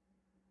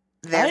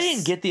I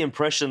didn't get the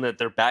impression that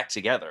they're back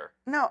together.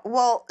 No,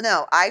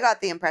 I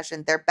got the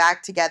impression they're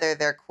back together.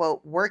 They're,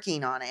 quote,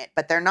 working on it,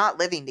 but they're not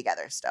living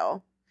together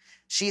still.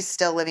 She's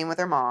still living with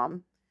her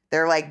mom.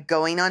 They're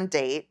going on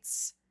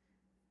dates.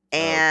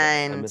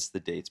 And I missed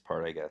the dates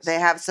part, I guess. They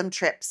have some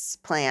trips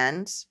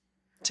planned.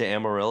 To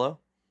Amarillo?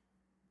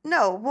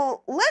 No,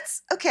 well,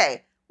 let's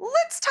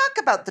talk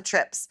about the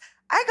trips.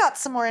 I got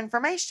some more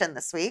information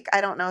this week.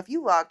 I don't know if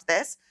you logged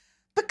this,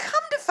 but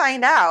come to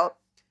find out,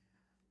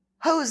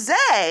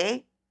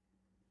 Jose,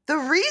 the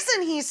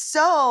reason he's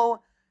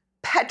so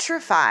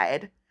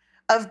petrified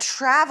of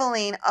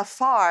traveling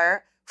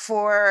afar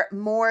for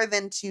more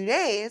than 2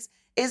 days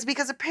is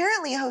because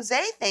apparently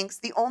Jose thinks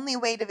the only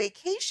way to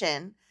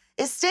vacation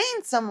is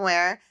staying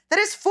somewhere that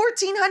is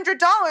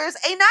 $1,400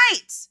 a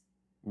night.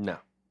 No.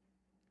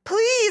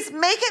 Please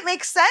make it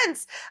make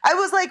sense. I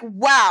was like,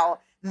 wow,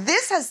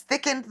 this has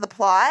thickened the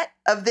plot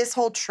of this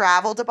whole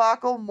travel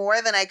debacle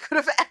more than I could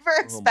have ever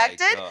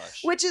expected,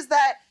 which is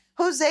that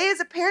Jose is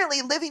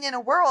apparently living in a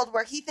world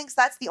where he thinks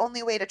that's the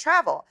only way to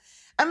travel.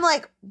 I'm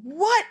like,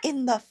 what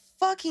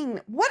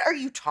are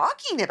you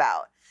talking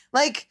about?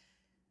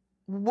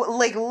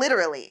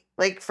 Literally,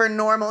 for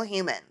normal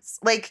humans.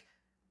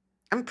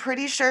 I'm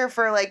pretty sure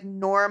for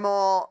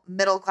normal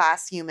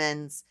middle-class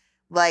humans,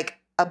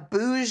 a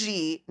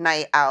bougie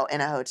night out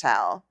in a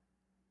hotel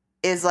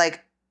is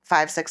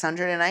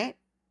 $500-600 a night.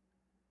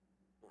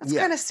 That's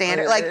kind of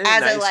standard.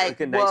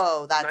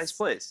 Whoa, that's a nice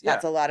place. Yeah.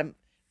 That's a lot of.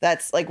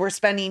 That's we're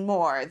spending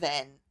more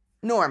than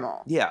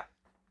normal. Yeah.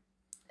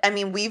 I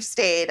mean, we've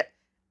stayed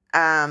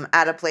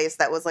at a place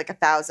that was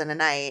 $1,000 a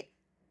night,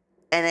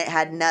 and it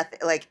had nothing.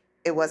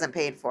 It wasn't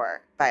paid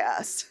for by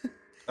us.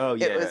 Oh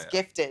yeah. It was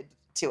gifted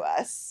to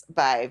us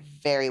by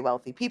very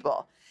wealthy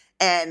people.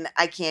 And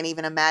I can't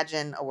even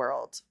imagine a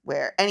world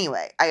where,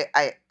 anyway,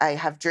 I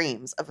have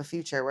dreams of a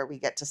future where we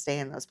get to stay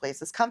in those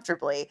places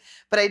comfortably.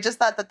 But I just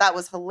thought that that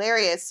was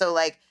hilarious. So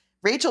like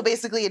Rachel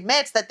basically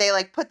admits that they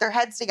like put their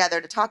heads together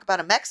to talk about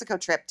a Mexico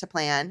trip to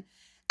plan.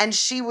 And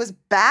she was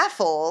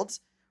baffled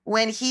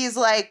when he's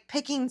like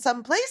picking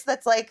some place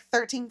that's like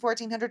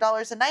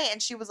 $1,400 a night. And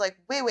she was like,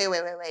 wait,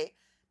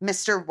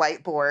 Mr.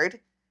 Whiteboard.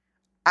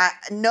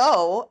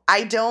 No,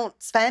 I don't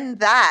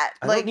spend that.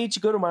 I don't need to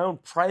go to my own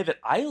private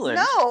island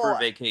for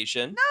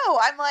vacation. No,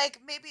 I'm like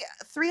maybe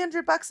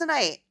 $300 a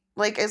night,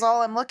 like is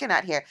all I'm looking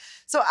at here.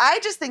 So I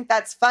just think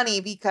that's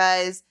funny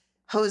because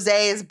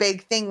Jose's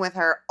big thing with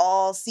her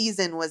all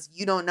season was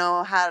you don't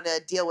know how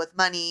to deal with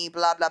money,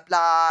 blah, blah,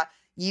 blah.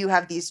 You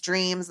have these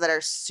dreams that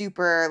are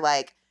super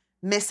like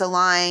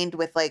misaligned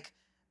with like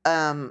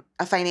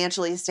a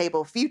financially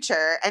stable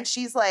future. And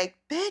she's like,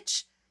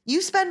 bitch,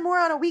 you spend more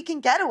on a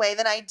weekend getaway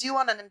than I do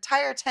on an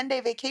entire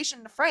 10-day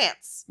vacation to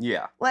France.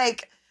 Yeah.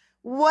 Like,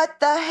 what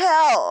the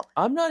hell?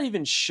 I'm not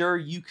even sure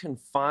you can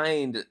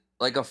find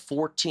like a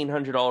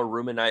 $1,400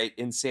 room a night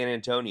in San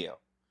Antonio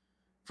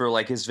for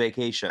like his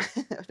vacation.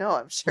 No,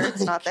 I'm sure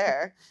it's not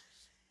there.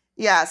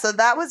 Yeah, so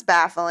that was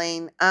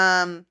baffling.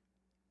 I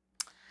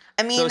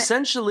mean, so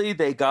essentially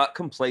they got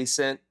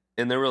complacent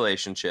in their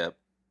relationship.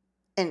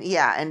 And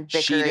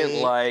bickery. She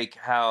didn't like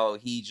how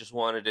he just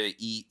wanted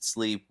to eat,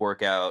 sleep,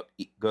 work out,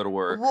 go to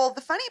work. Well,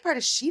 the funny part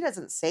is she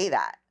doesn't say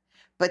that.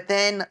 But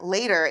then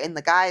later in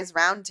the guys'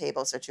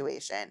 roundtable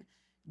situation,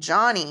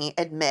 Johnny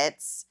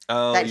admits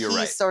that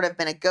he's sort of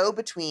been a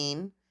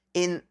go-between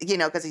in,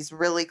 because he's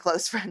really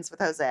close friends with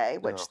Jose,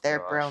 which their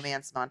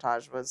bromance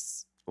montage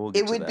was,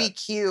 it would be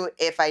cute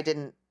if I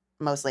didn't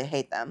mostly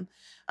hate them.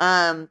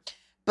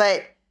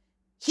 But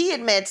he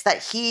admits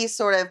that he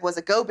sort of was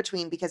a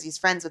go-between because he's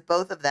friends with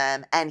both of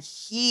them. And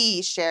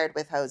he shared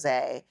with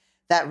Jose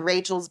that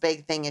Rachel's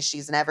big thing is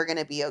she's never going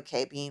to be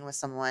okay being with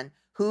someone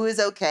who is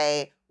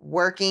okay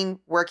working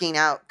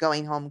out,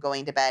 going home,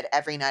 going to bed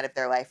every night of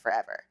their life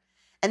forever.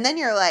 And then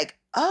you're like,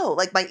 oh,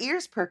 like my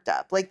ears perked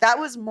up. Like that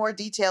was more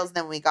details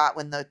than we got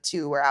when the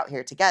two were out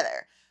here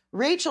together.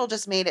 Rachel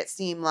just made it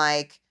seem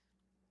like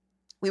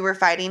we were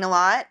fighting a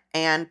lot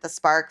and the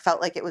spark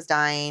felt like it was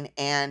dying.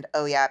 And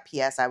oh yeah,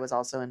 P.S. I was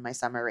also in my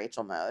summer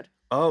Rachel mode.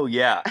 Oh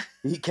yeah.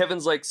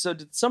 Kevin's like, so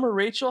did Summer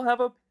Rachel have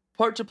a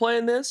part to play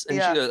in this?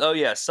 And she goes, oh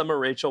yeah, Summer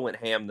Rachel went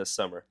ham this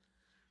summer.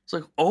 It's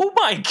like, oh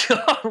my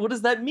God, what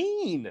does that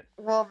mean?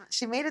 Well,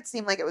 she made it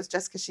seem like it was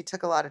just because she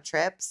took a lot of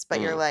trips, but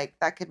you're like,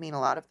 that could mean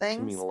a lot of things.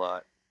 Could mean a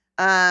lot.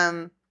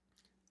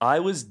 I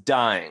was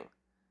dying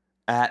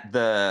at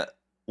the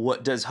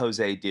what does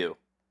Jose do?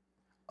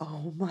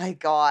 Oh my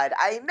God,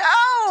 I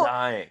know.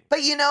 Dying.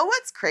 But you know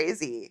what's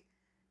crazy?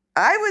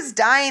 I was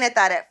dying at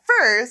that at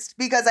first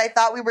because I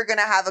thought we were going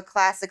to have a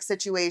classic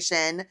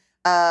situation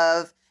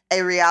of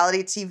a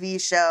reality TV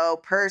show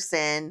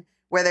person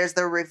where there's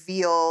the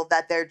reveal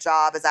that their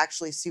job is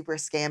actually super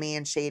scammy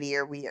and shady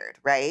or weird,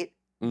 right?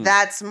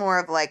 That's more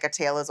of like a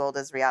tale as old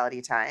as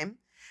reality time.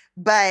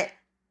 But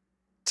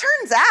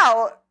turns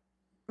out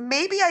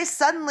maybe I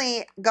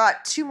suddenly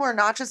got 2 more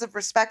notches of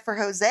respect for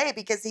Jose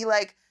because he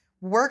like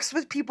works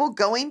with people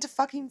going to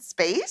fucking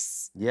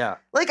space. Yeah.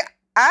 Like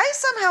I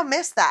somehow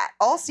missed that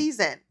all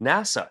season.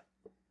 NASA.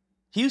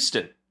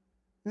 Houston.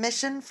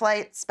 Mission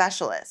flight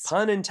specialist.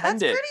 Pun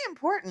intended. That's pretty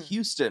important.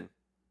 Houston.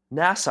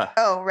 NASA.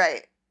 Oh,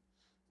 right.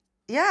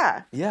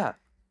 Yeah. Yeah.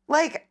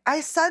 Like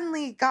I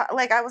suddenly got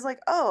like I was like,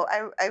 oh,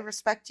 I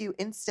respect you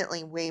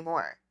instantly way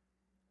more.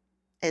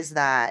 Is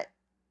that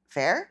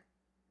fair?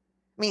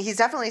 I mean, he's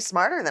definitely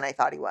smarter than I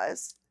thought he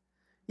was.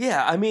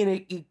 Yeah, I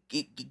mean,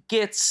 it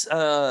gets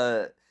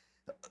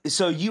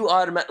so you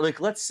automatically like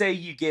let's say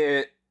you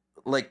get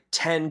like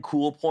 10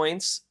 cool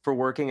points for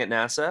working at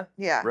NASA.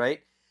 Yeah.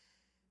 Right?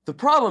 The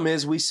problem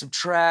is we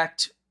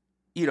subtract,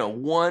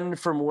 1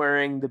 from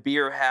wearing the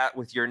beer hat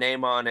with your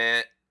name on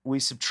it. We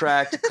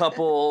subtract a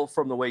couple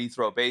from the way you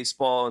throw a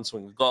baseball and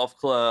swing a golf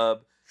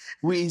club.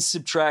 We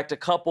subtract a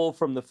couple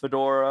from the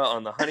fedora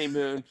on the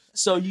honeymoon.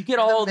 So you get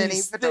all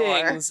these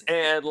things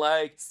and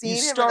like you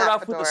start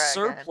off with a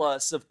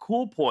surplus of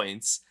cool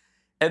points.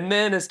 And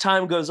then as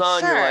time goes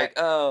on, you're like,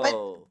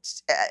 oh.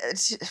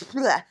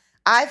 But,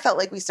 I felt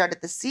like we started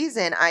the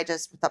season, I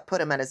just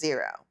put him at a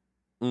 0.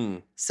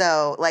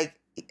 So like,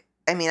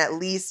 I mean, at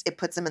least it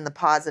puts him in the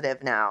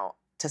positive now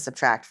to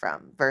subtract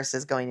from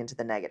versus going into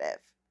the negative.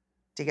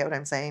 Do you get what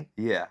I'm saying?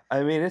 Yeah.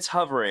 I mean, it's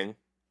hovering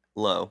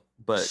low,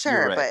 but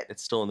you're right. But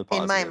it's still in the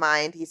positive. In my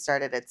mind, he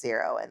started at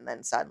 0, and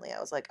then suddenly I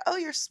was like, oh,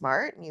 you're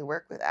smart, and you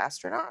work with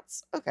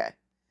astronauts? Okay.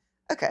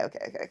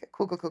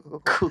 Cool.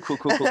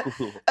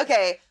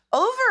 Okay.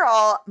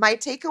 Overall, my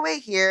takeaway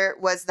here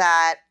was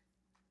that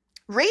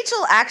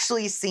Rachel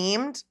actually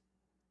seemed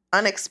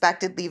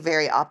unexpectedly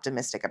very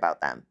optimistic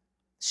about them.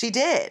 She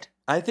did.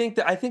 I think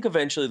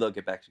eventually they'll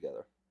get back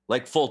together.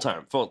 Like full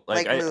time.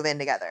 Like move in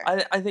together.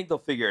 I think they'll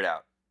figure it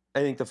out.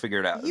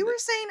 You were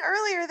saying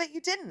earlier that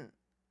you didn't.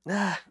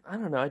 I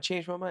don't know. I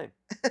changed my mind.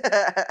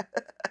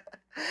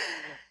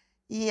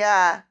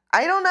 Yeah.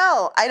 I don't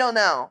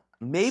know.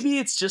 Maybe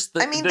it's just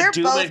the, I mean, the they're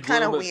doom both and gloom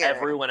kinda of weird.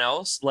 everyone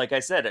else. Like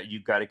I said,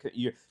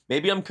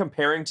 maybe I'm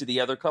comparing to the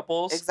other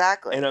couples,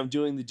 Exactly. and I'm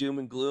doing the doom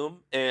and gloom,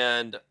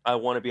 and I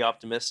want to be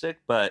optimistic,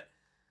 but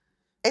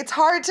It's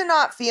hard to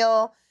not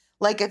feel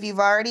like if you've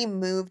already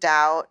moved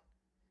out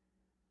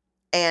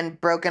and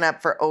broken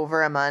up for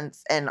over a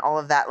month and all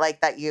of that,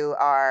 like that you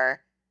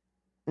are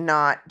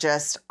not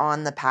just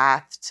on the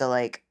path to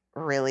like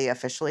really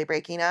officially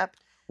breaking up.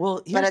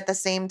 well, But at the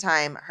same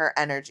time, her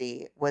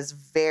energy was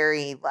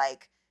very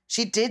like,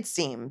 she did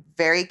seem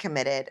very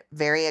committed,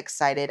 very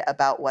excited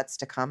about what's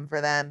to come for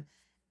them,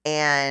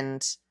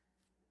 and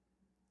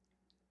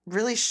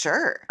really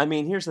sure. I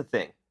mean, here's the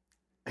thing.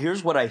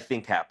 Here's what I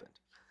think happened.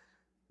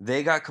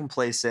 They got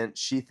complacent.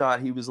 She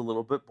thought he was a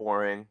little bit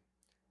boring.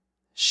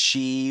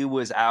 She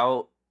was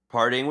out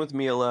partying with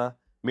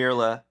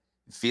Mirla,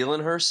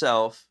 feeling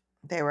herself.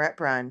 They were at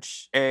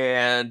brunch.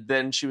 And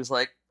then she was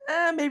like,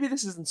 maybe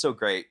this isn't so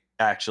great,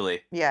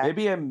 actually. Yeah.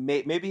 Maybe I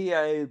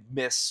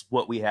miss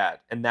what we had.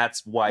 And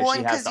that's why Well,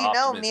 she has because the you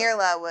know, optimism.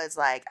 Mirla was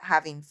like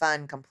having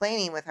fun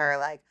complaining with her,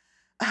 like,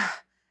 "Ugh,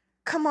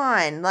 come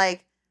on,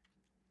 like,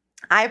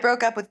 I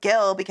broke up with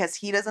Gil because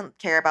he doesn't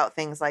care about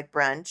things like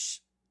brunch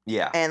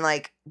Yeah. and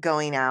like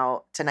going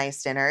out to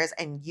nice dinners,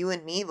 and you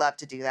and me love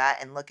to do that.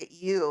 And look at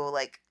you,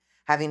 like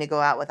having to go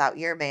out without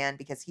your man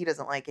because he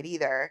doesn't like it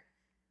either.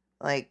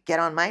 Like, get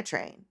on my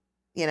train,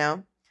 you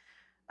know?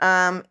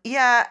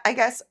 Yeah, I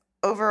guess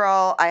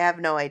overall, I have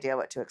no idea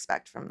what to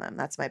expect from them.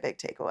 That's my big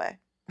takeaway.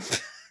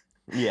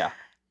 Yeah.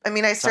 I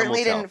mean, I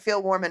certainly tell. didn't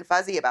feel warm and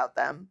fuzzy about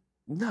them.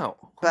 No.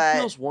 Who But-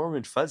 feels warm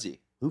and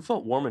fuzzy? Who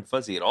felt warm and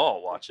fuzzy at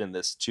all watching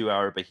this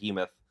 2-hour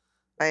behemoth?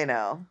 I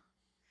know.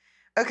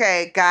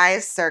 Okay,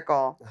 guys,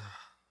 circle.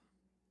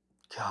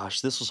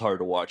 Gosh, this was hard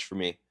to watch for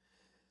me.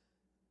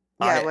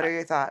 Yeah, what are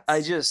your thoughts?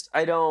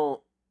 I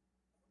don't.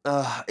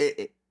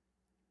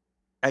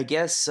 I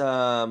guess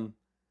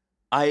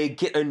I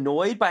get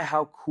annoyed by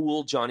how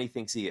cool Johnny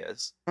thinks he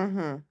is.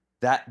 Mm-hmm.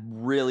 That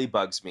really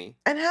bugs me.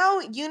 And how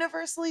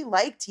universally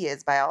liked he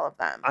is by all of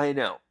them. I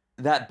know.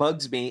 That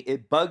bugs me.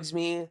 It bugs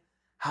me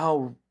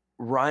how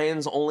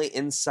Ryan's only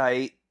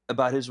insight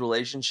about his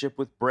relationship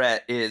with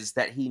Brett is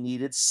that he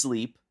needed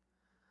sleep.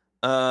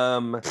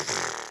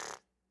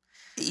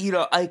 You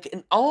know, like,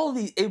 and all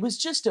these, it was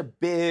just a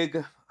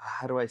big,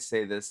 how do I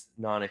say this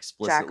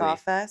non-explicitly? Jack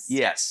off fest?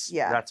 Yes.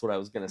 Yeah. That's what I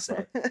was going to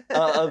say.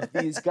 Of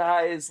these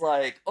guys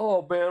like,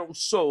 oh man, it was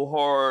so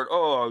hard.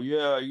 Oh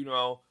yeah,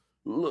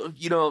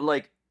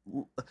 like,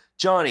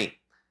 Johnny,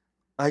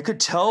 I could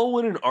tell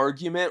when an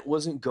argument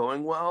wasn't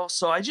going well,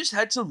 so I just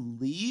had to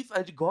leave. I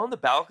had to go on the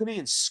balcony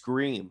and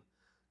scream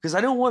because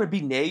I don't want to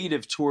be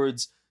negative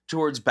towards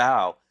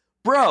Bao.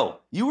 Bro,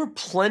 you were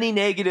plenty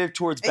negative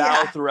towards Bao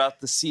Yeah.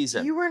 throughout the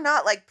season. You were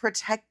not like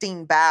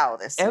protecting Bao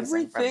this season.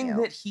 Everything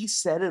that he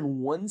said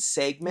in one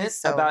segment He's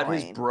so about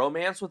annoying. his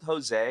bromance with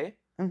Jose,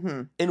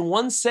 Mm-hmm. in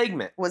one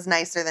segment, Was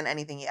nicer than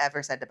anything he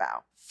ever said to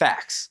Bao.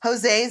 facts.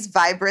 Jose's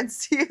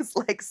vibrancy is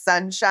like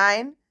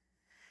sunshine.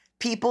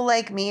 People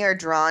like me are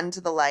drawn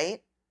to the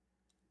light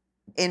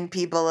in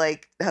people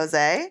like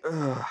Jose.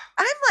 Ugh.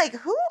 I'm like,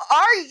 who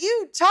are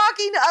you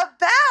talking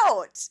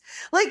about?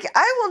 Like,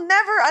 I will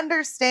never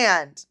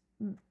understand.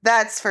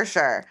 That's for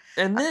sure.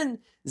 And then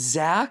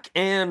Zach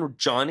and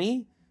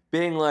Johnny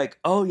being like,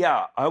 "Oh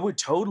yeah, I would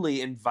totally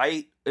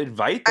invite the I'd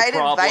invite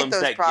problems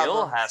those that Gil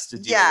problems. has to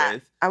deal Yeah.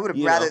 with." I would have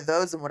You rather know.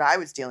 those than what I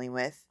was dealing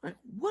with. Like,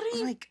 what are I'm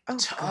you? like, oh,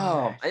 Oh,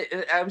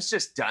 God. I was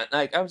just done.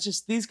 Like,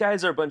 these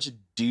guys are a bunch of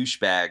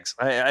douchebags.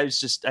 I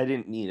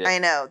didn't need it. I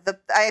know.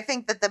 I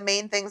think that the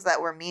main things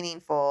that were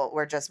meaningful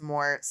were just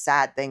more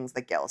sad things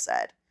that Gil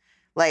said.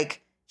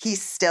 Like, he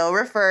still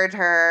referred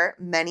her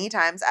many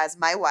times as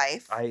my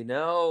wife. I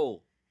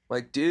know.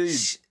 Like, dude.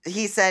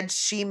 He said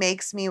she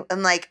makes me,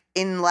 and like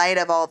in light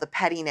of all the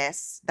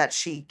pettiness that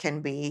she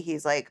can be,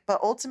 he's like, but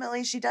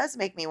ultimately she does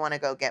make me want to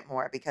go get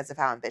more because of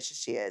how ambitious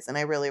she is, and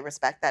I really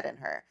respect that in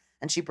her,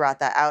 and she brought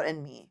that out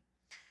in me.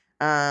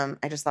 I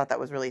just thought that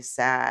was really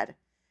sad.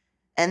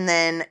 And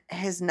then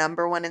his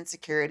number one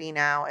insecurity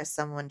now is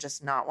someone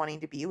just not wanting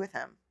to be with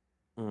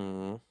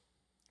him,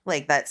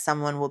 like that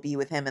someone will be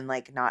with him and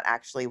like not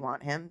actually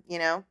want him, you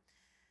know.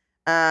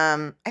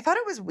 I thought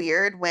it was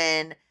weird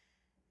when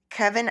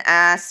Kevin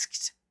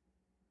asked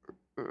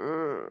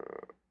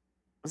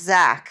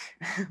Zach,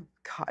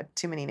 God,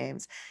 too many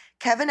names.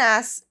 Kevin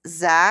asked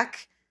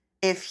Zach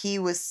if he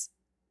was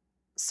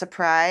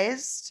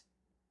surprised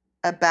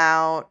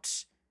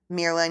about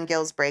Mirla and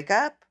Gil's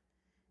breakup.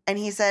 And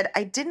he said,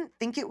 I didn't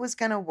think it was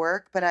going to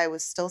work, but I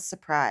was still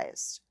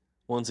surprised.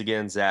 Once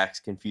again, Zach's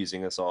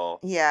confusing us all.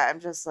 Yeah, I'm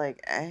just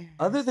like,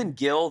 Other than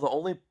Gil, the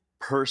only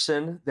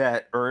person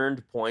that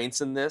earned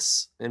points in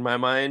this, in my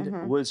mind,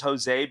 Mhm. was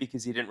Jose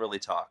because he didn't really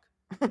talk.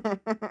 But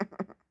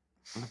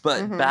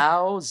Mhm.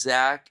 Bao,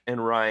 Zach,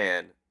 and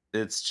Ryan,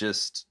 it's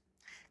just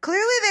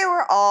Clearly they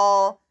were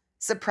all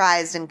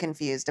surprised and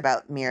confused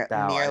about Mirla,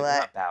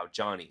 not Bao,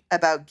 Johnny.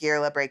 about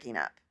Girla breaking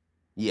up.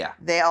 Yeah.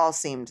 They all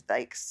seemed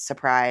like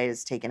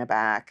surprised, taken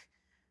aback.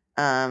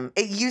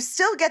 You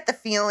still get the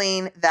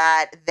feeling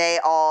that they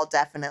all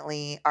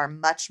definitely are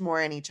much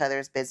more in each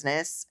other's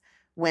business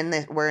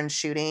when we're in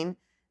shooting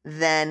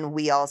than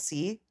we all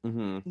see,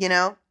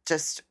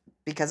 just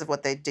because of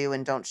what they do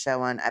and don't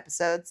show on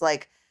episodes.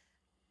 Like,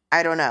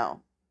 I don't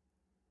know.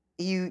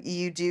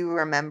 You do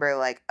remember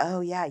like,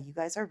 oh yeah, you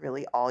guys are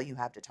really all you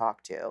have to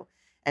talk to.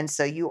 And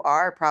so you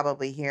are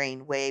probably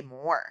hearing way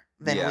more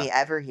than we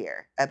ever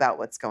hear about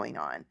what's going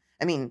on.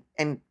 I mean,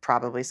 and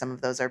probably some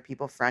of those are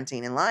people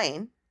fronting and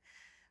lying.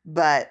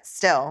 But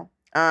still,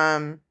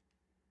 yeah.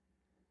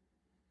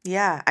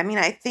 I mean,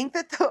 I think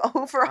that the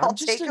overall I'm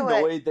just takeaway.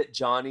 annoyed that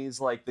Johnny's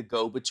like the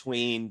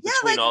go-between between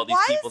like, all these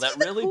why people. is he That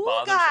the really cool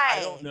bothers me. I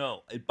guy? don't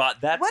know.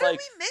 But that's What like are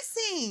we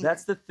missing?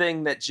 that's the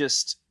thing that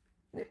just.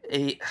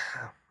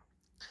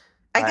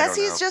 I guess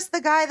he's just the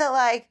guy that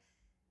like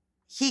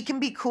he can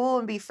be cool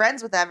and be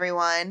friends with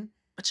everyone,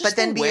 but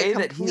then be a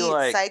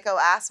complete psycho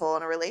asshole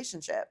in a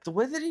relationship. The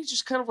way that he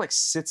just kind of like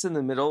sits in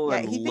the middle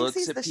and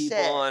looks at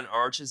people and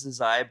arches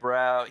his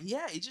eyebrow.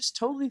 Yeah, he just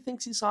totally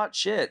thinks he's hot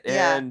shit.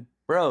 Yeah. And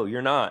bro,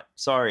 you're not.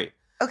 Sorry.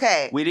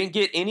 Okay. We didn't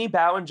get any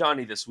Bao and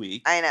Johnny this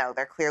week. I know.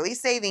 They're clearly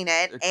saving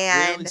it.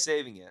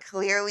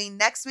 Clearly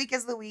next week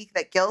is the week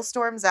that Gil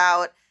storms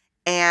out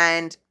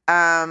and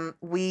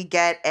we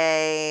get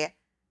a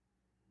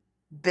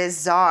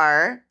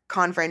bizarre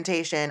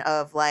confrontation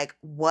of like,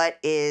 what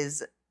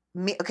is...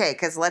 Okay,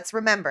 because let's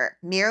remember,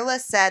 Mirla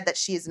said that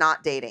she's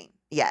not dating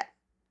yet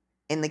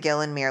in the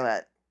Gil and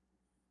Mirla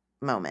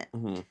moment.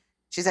 Mm-hmm.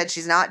 She said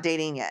she's not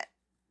dating yet.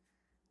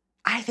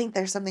 I think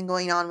there's something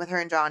going on with her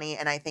and Johnny,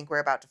 and I think we're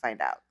about to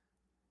find out.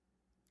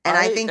 And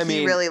I think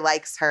he really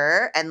likes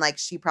her, and like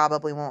she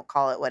probably won't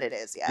call it what it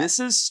is yet. This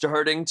is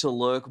starting to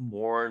look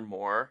more and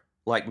more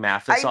like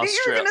Mathis,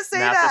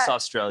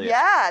 Australia.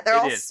 Yeah, they're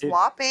all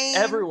swapping.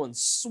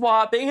 Everyone's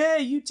swapping.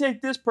 Hey, you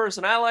take this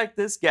person. I like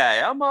this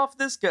guy. I'm off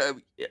this guy.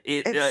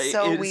 It's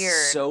so weird.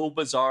 It's so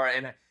bizarre.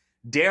 And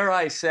dare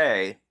I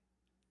say,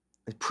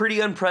 pretty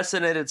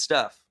unprecedented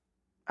stuff.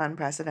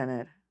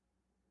 Unprecedented.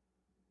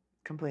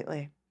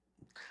 Completely.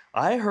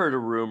 I heard a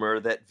rumor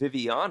that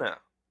Viviana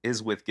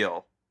is with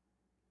Gil.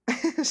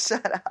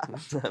 Shut up.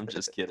 I'm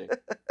just kidding.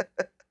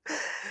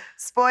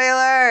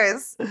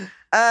 Spoilers.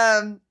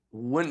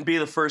 Wouldn't be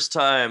the first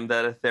time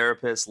that a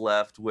therapist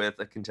left with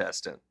a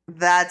contestant.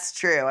 That's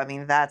true. I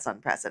mean, that's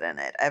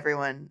unprecedented.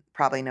 Everyone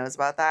probably knows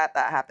about that.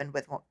 That happened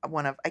with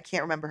one of, I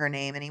can't remember her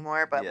name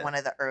anymore, but one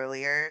of the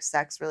earlier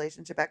sex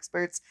relationship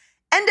experts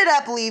ended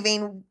up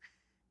leaving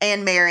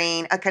and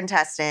marrying a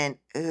contestant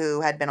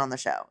who had been on the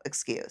show.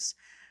 Excuse.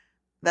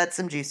 That's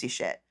some juicy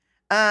shit.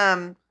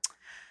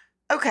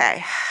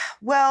 Okay.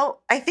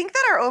 Well, I think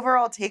that our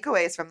overall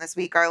takeaways from this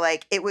week are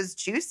like, it was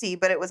juicy,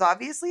 but it was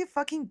obviously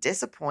fucking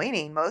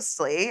disappointing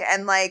mostly.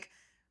 And like,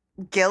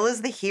 Gil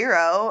is the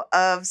hero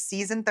of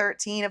season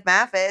 13 of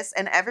Mathis,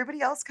 and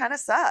everybody else kind of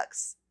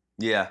sucks.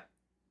 Yeah.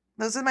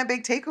 Those are my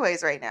big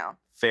takeaways right now.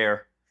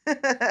 Fair.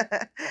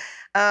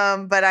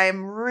 But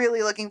I'm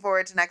really looking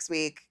forward to next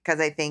week because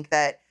I think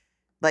that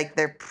like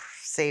they're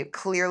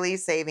clearly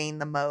saving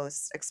the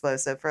most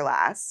explosive for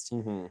last.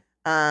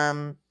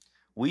 Mm-hmm.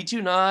 We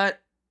do not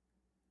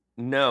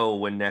know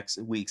when next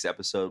week's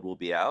episode will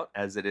be out,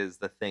 as it is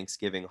the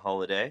Thanksgiving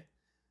holiday.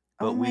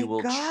 But we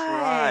will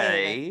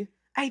try.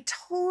 I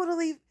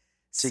totally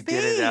to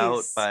get it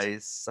out by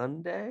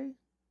Sunday.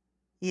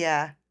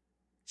 Yeah.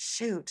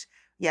 Shoot.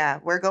 Yeah,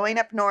 we're going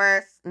up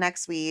north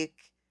next week.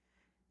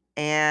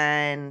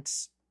 And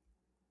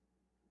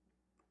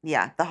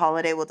yeah, the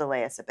holiday will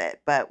delay us a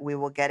bit, but we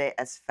will get it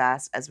as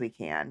fast as we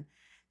can.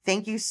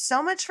 Thank you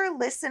so much for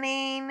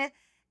listening.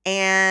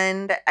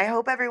 And I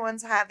hope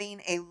everyone's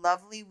having a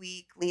lovely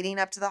week leading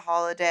up to the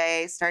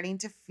holiday, starting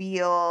to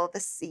feel the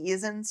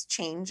seasons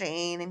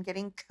changing and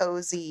getting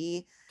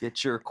cozy.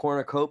 Get your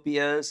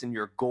cornucopias and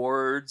your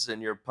gourds and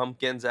your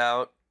pumpkins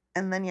out.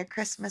 And then your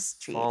Christmas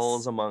trees.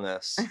 Falls among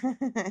us.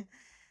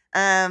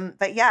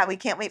 But yeah, we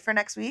can't wait for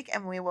next week,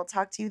 and we will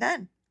talk to you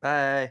then.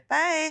 Bye.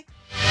 Bye.